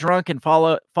will get drunk and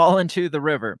fall into the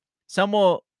river. Some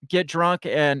will get drunk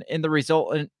and, in the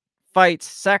resultant fights,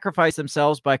 sacrifice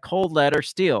themselves by cold lead or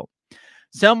steel.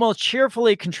 Some will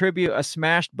cheerfully contribute a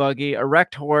smashed buggy, a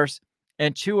wrecked horse,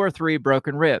 and 2 or 3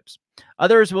 broken ribs.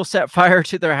 Others will set fire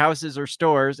to their houses or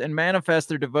stores and manifest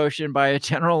their devotion by a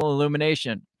general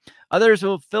illumination. Others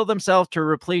will fill themselves to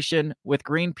repletion with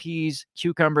green peas,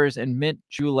 cucumbers, and mint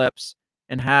juleps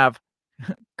and have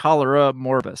cholera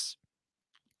morbus.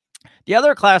 The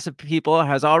other class of people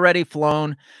has already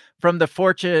flown from the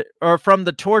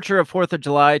torture of 4th of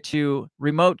July to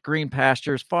remote green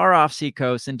pastures, far off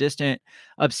seacoasts, and distant,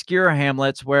 obscure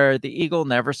hamlets where the eagle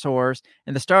never soars,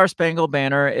 and the Star-Spangled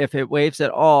Banner, if it waves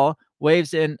at all,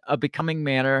 waves in a becoming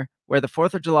manner, where the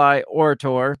 4th of July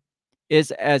orator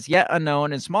is as yet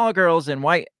unknown, and small girls in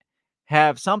white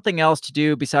have something else to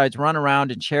do besides run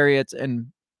around in chariots and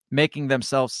making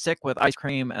themselves sick with ice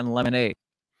cream and lemonade.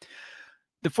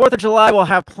 The 4th of July will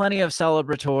have plenty of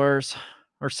celebrators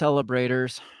or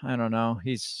celebrators. I don't know.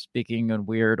 He's speaking in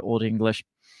weird old English.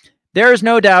 There is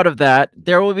no doubt of that.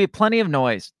 There will be plenty of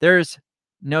noise. There's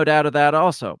no doubt of that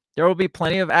also. There will be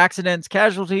plenty of accidents,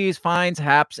 casualties, fines,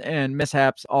 haps, and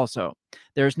mishaps also.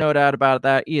 There's no doubt about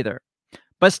that either.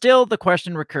 But still, the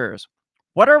question recurs.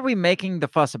 What are we making the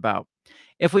fuss about?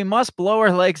 If we must blow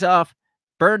our legs off,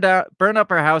 burn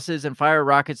up our houses and fire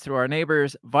rockets through our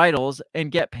neighbors' vitals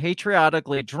and get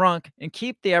patriotically drunk and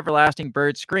keep the everlasting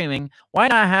birds screaming, why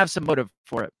not have some motive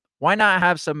for it? Why not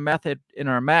have some method in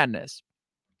our madness?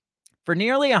 For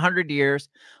nearly 100 years,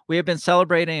 we have been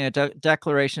celebrating a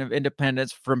Declaration of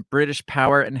Independence from British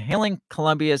power and hailing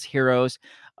Columbia's heroes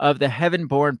of the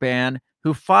heaven-born band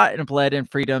who fought and bled in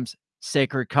freedom's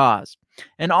sacred cause.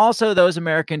 And also those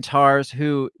American tars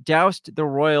who doused the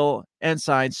royal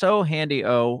ensign so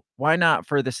handy-o, why not,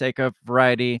 for the sake of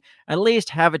variety, at least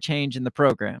have a change in the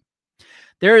program?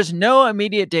 There is no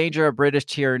immediate danger of British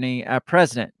tyranny at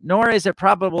present, nor is it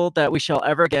probable that we shall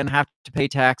ever again have to pay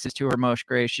taxes to Her Most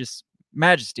Gracious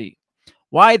Majesty.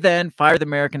 Why then fire the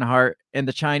American heart and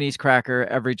the Chinese cracker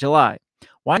every July?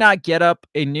 Why not get up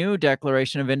a new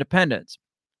Declaration of Independence?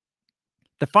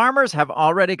 The farmers have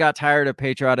already got tired of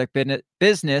patriotic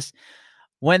business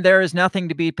when there is nothing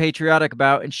to be patriotic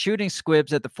about and shooting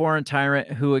squibs at the foreign tyrant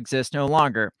who exists no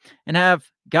longer, and have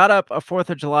got up a 4th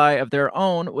of July of their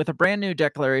own with a brand new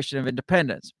Declaration of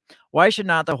Independence. Why should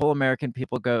not the whole American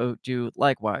people go do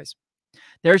likewise?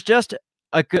 There's just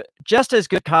as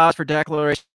good cause for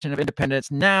Declaration of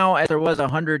Independence now as there was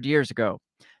 100 years ago.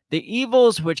 The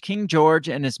evils which King George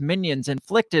and his minions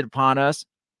inflicted upon us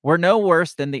were no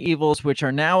worse than the evils which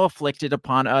are now afflicted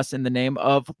upon us in the name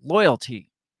of loyalty.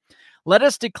 Let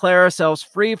us declare ourselves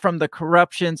free from the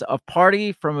corruptions of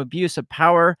party, from abuse of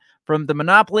power, from the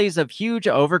monopolies of huge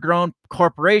overgrown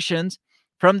corporations,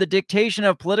 from the dictation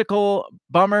of political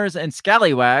bummers and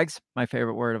scallywags, my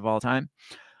favorite word of all time,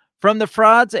 from the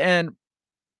frauds and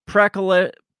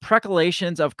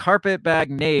preculations of carpetbag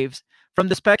knaves, from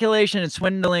the speculation and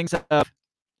swindlings of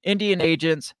Indian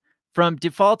agents, from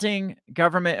defaulting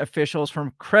government officials,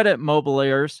 from credit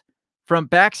mobiliers, from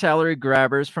back salary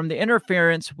grabbers, from the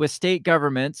interference with state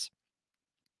governments,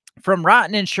 from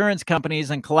rotten insurance companies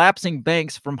and collapsing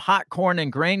banks, from hot corn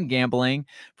and grain gambling,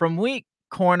 from wheat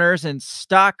corners and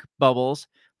stock bubbles,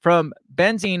 from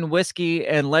benzene, whiskey,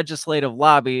 and legislative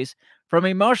lobbies, from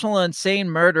emotional insane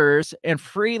murderers and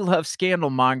free love scandal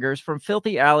mongers, from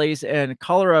filthy alleys and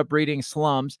cholera breeding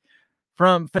slums,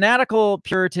 from fanatical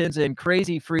Puritans and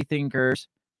crazy freethinkers,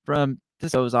 from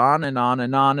this goes on and on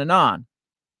and on and on.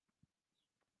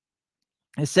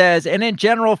 It says, and in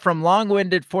general, from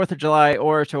long-winded 4th of July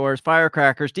orators,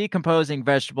 firecrackers, decomposing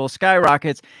vegetables,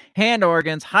 skyrockets, hand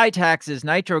organs, high taxes,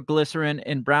 nitroglycerin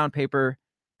in brown paper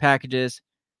packages,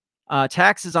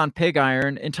 taxes on pig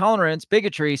iron, intolerance,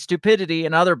 bigotry, stupidity,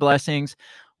 and other blessings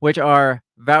which are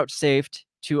vouchsafed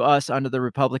to us under the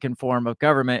Republican form of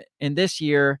government in this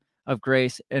year of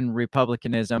grace and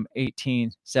republicanism,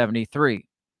 1873.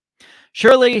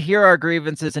 Surely here are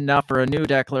grievances enough for a new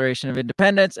Declaration of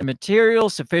Independence and material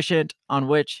sufficient on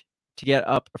which to get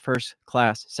up a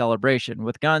first-class celebration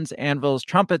with guns, anvils,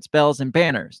 trumpets, bells, and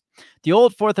banners. The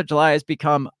old 4th of July has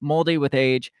become moldy with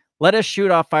age. Let us shoot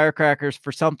off firecrackers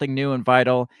for something new and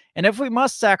vital. And if we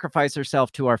must sacrifice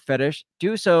ourselves to our fetish,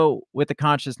 do so with the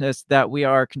consciousness that we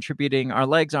are contributing our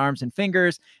legs, arms, and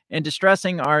fingers and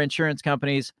distressing our insurance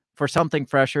companies for something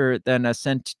fresher than a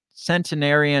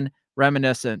centenarian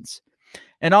reminiscence.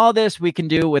 And all this we can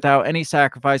do without any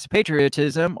sacrifice of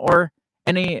patriotism or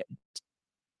any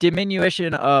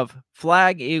diminution of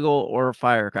flag, eagle, or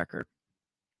firecracker.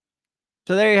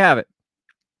 So there you have it.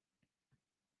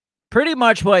 Pretty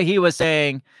much what he was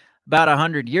saying about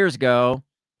 100 years ago,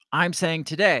 I'm saying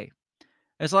today.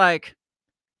 It's like,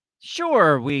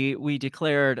 sure, we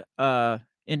declared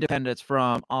independence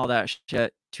from all that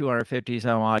shit 250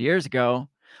 some odd years ago,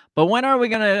 but when are we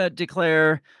going to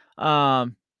declare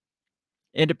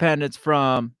independence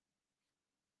from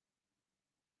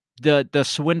the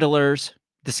swindlers,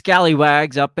 the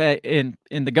scallywags up in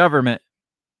the government,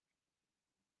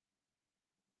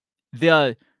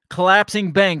 the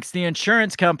collapsing banks, the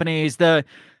insurance companies, the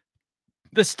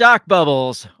stock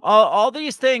bubbles, all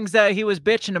these things that he was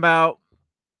bitching about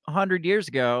 100 years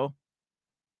ago,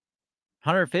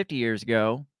 150 years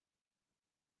ago,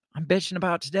 I'm bitching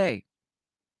about today.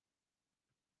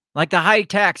 Like the high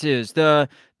taxes, the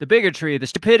bigotry, the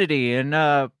stupidity, and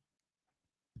the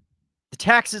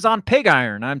taxes on pig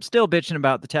iron. I'm still bitching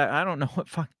about the tax. I don't know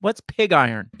what's pig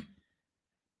iron.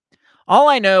 All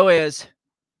I know is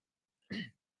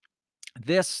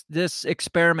this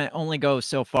experiment only goes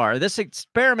so far. This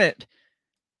experiment,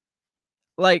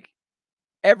 like,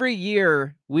 every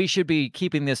year we should be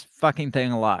keeping this fucking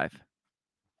thing alive.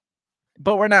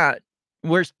 But we're not.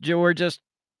 We're just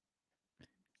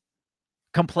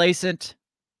complacent,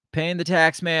 paying the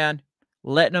tax man,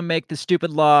 letting them make the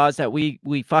stupid laws that we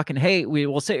fucking hate. We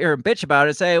will sit here and bitch about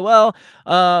it, say, well,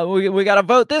 we got to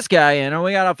vote this guy in, or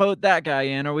we got to vote that guy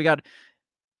in, or we got...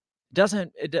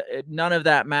 None of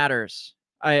that matters.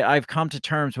 I've come to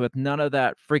terms with none of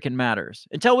that freaking matters.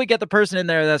 Until we get the person in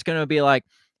there that's going to be like,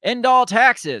 end all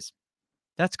taxes.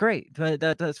 That's great.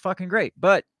 That's fucking great.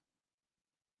 But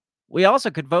we also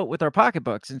could vote with our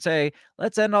pocketbooks and say,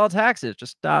 let's end all taxes.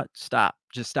 Just stop.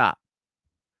 Just stop.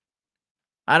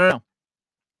 I don't know.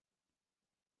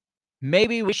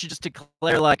 Maybe we should just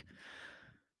declare like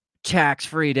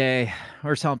tax-free day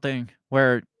or something,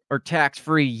 or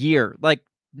tax-free year. Like,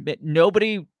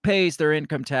 nobody pays their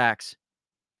income tax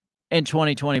in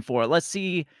 2024. Let's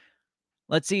see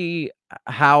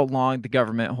how long the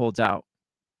government holds out.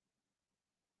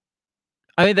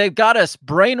 I mean, they've got us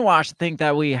brainwashed to think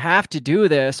that we have to do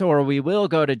this or we will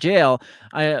go to jail.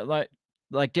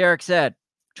 Like Derek said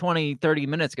 20, 30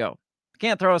 minutes ago.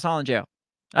 Can't throw us all in jail.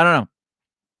 I don't know.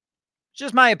 It's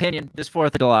just my opinion this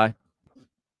 4th of July.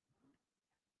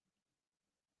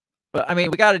 But I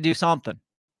mean, we got to do something.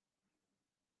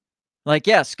 Like,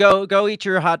 yes, go eat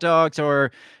your hot dogs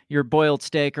or your boiled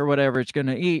steak or whatever it's going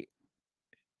to eat.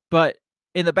 But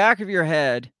in the back of your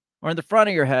head or in the front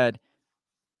of your head,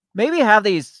 maybe have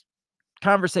these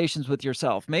conversations with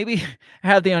yourself. Maybe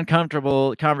have the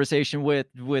uncomfortable conversation with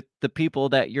the people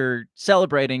that you're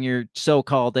celebrating your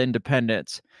so-called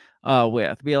independence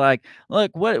with. Be like, look,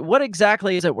 what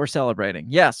exactly is it we're celebrating?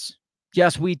 Yes,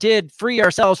 we did free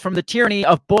ourselves from the tyranny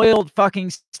of boiled fucking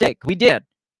steak. We did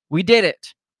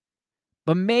it.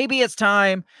 But maybe it's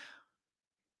time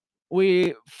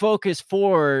we focus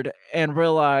forward and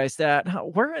realize that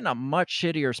we're in a much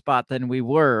shittier spot than we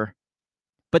were,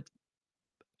 but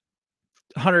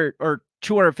 100 or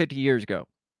 250 years ago.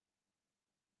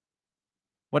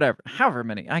 Whatever, however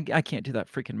many. I can't do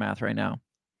that freaking math right now.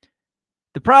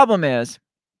 The problem is,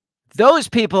 those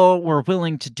people were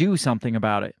willing to do something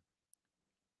about it.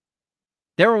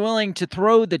 They were willing to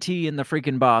throw the tea in the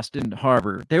freaking Boston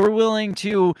Harbor. They were willing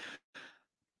to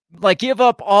give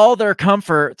up all their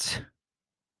comforts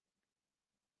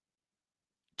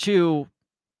to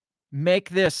make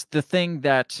this the thing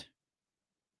that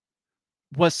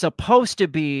was supposed to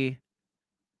be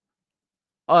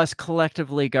us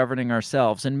collectively governing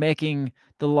ourselves and making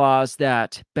the laws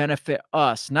that benefit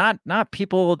us, not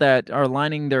people that are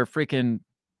lining their freaking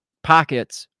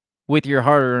pockets with your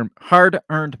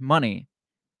hard-earned money.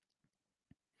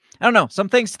 I don't know, some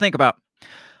things to think about.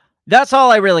 That's all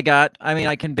I really got. I mean,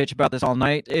 I can bitch about this all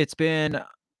night. It's been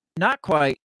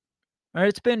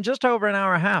it's been just over an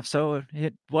hour and a half, so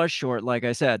it was short, like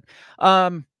I said.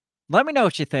 Let me know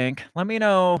what you think. Let me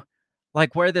know,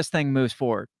 where this thing moves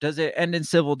forward. Does it end in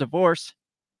civil divorce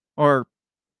or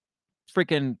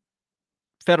freaking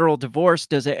federal divorce?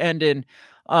 Does it end in,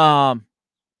 a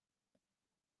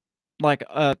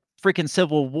freaking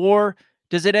civil war?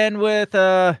 Does it end with,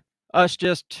 us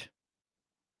just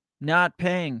not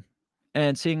paying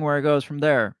and seeing where it goes from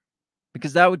there?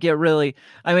 Because that would get really,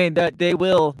 that they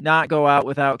will not go out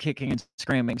without kicking and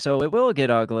screaming. So it will get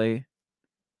ugly,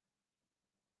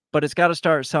 but it's got to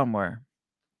start somewhere.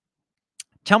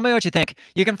 Tell me what you think.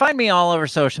 You can find me all over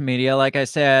social media, like I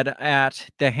said, at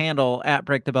the handle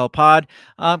 @BreakTheBellPod.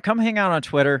 Come hang out on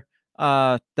Twitter.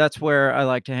 That's where I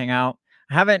like to hang out.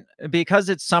 Because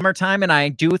it's summertime and I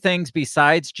do things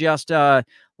besides just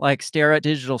stare at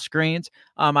digital screens.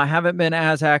 I haven't been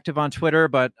as active on Twitter,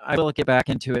 but I will get back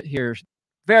into it here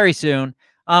very soon.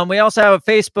 We also have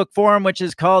a Facebook forum, which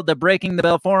is called the Breaking the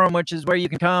Bell Forum, which is where you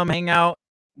can come hang out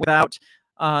without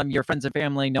your friends and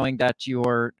family knowing that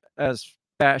you're as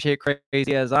batshit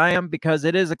crazy as I am, because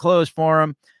it is a closed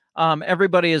forum.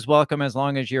 Everybody is welcome as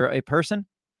long as you're a person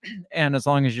and as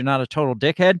long as you're not a total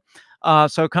dickhead.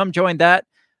 So come join that.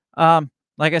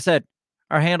 Like I said,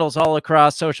 our handles all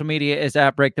across social media is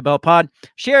 @BreakTheBellPod.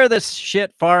 Share this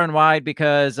shit far and wide,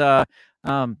 because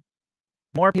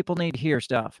more people need to hear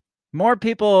stuff. More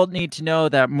people need to know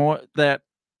that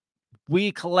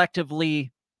we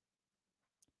collectively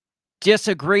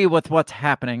disagree with what's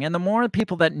happening. And the more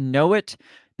people that know it,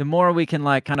 the more we can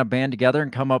kind of band together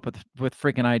and come up with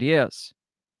freaking ideas.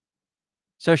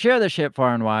 So share this shit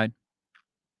far and wide,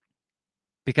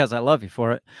 because I love you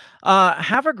for it.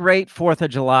 Have a great 4th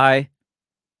of July.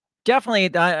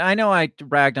 Definitely, I know I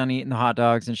ragged on eating the hot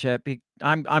dogs and shit.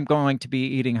 I'm going to be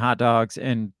eating hot dogs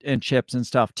and chips and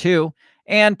stuff too,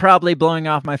 and probably blowing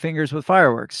off my fingers with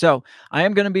fireworks. So I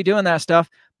am going to be doing that stuff,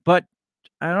 but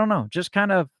I don't know, just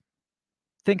kind of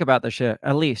think about the shit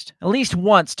at least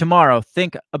once tomorrow.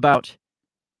 Think about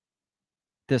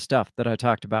this stuff that I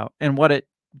talked about and what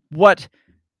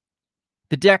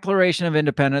the Declaration of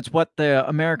Independence, what the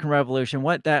American Revolution,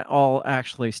 what that all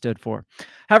actually stood for.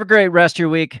 Have a great rest of your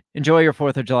week. Enjoy your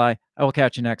 4th of July. I will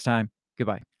catch you next time.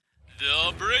 Goodbye.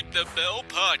 The Break the Bell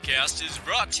podcast is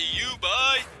brought to you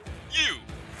by you.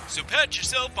 So pat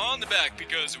yourself on the back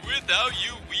because without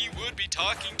you, we would be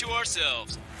talking to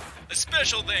ourselves. A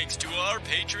special thanks to our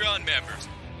Patreon members,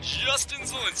 Justin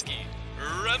Zielinski,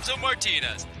 Remzo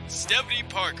Martinez, Stephanie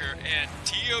Parker, and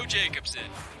T.O. Jacobson.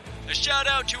 A shout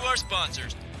out to our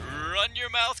sponsors, Run Your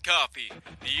Mouth Coffee,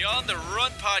 the On the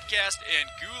Run podcast, and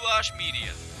Goulash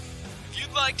Media. If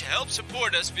you'd like to help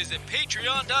support us, visit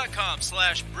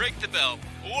patreon.com/breakthebell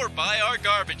or buy our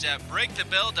garbage at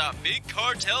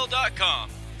breakthebell.bigcartel.com.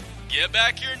 Get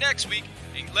back here next week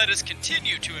and let us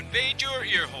continue to invade your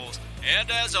ear holes. And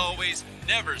as always,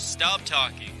 never stop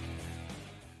talking.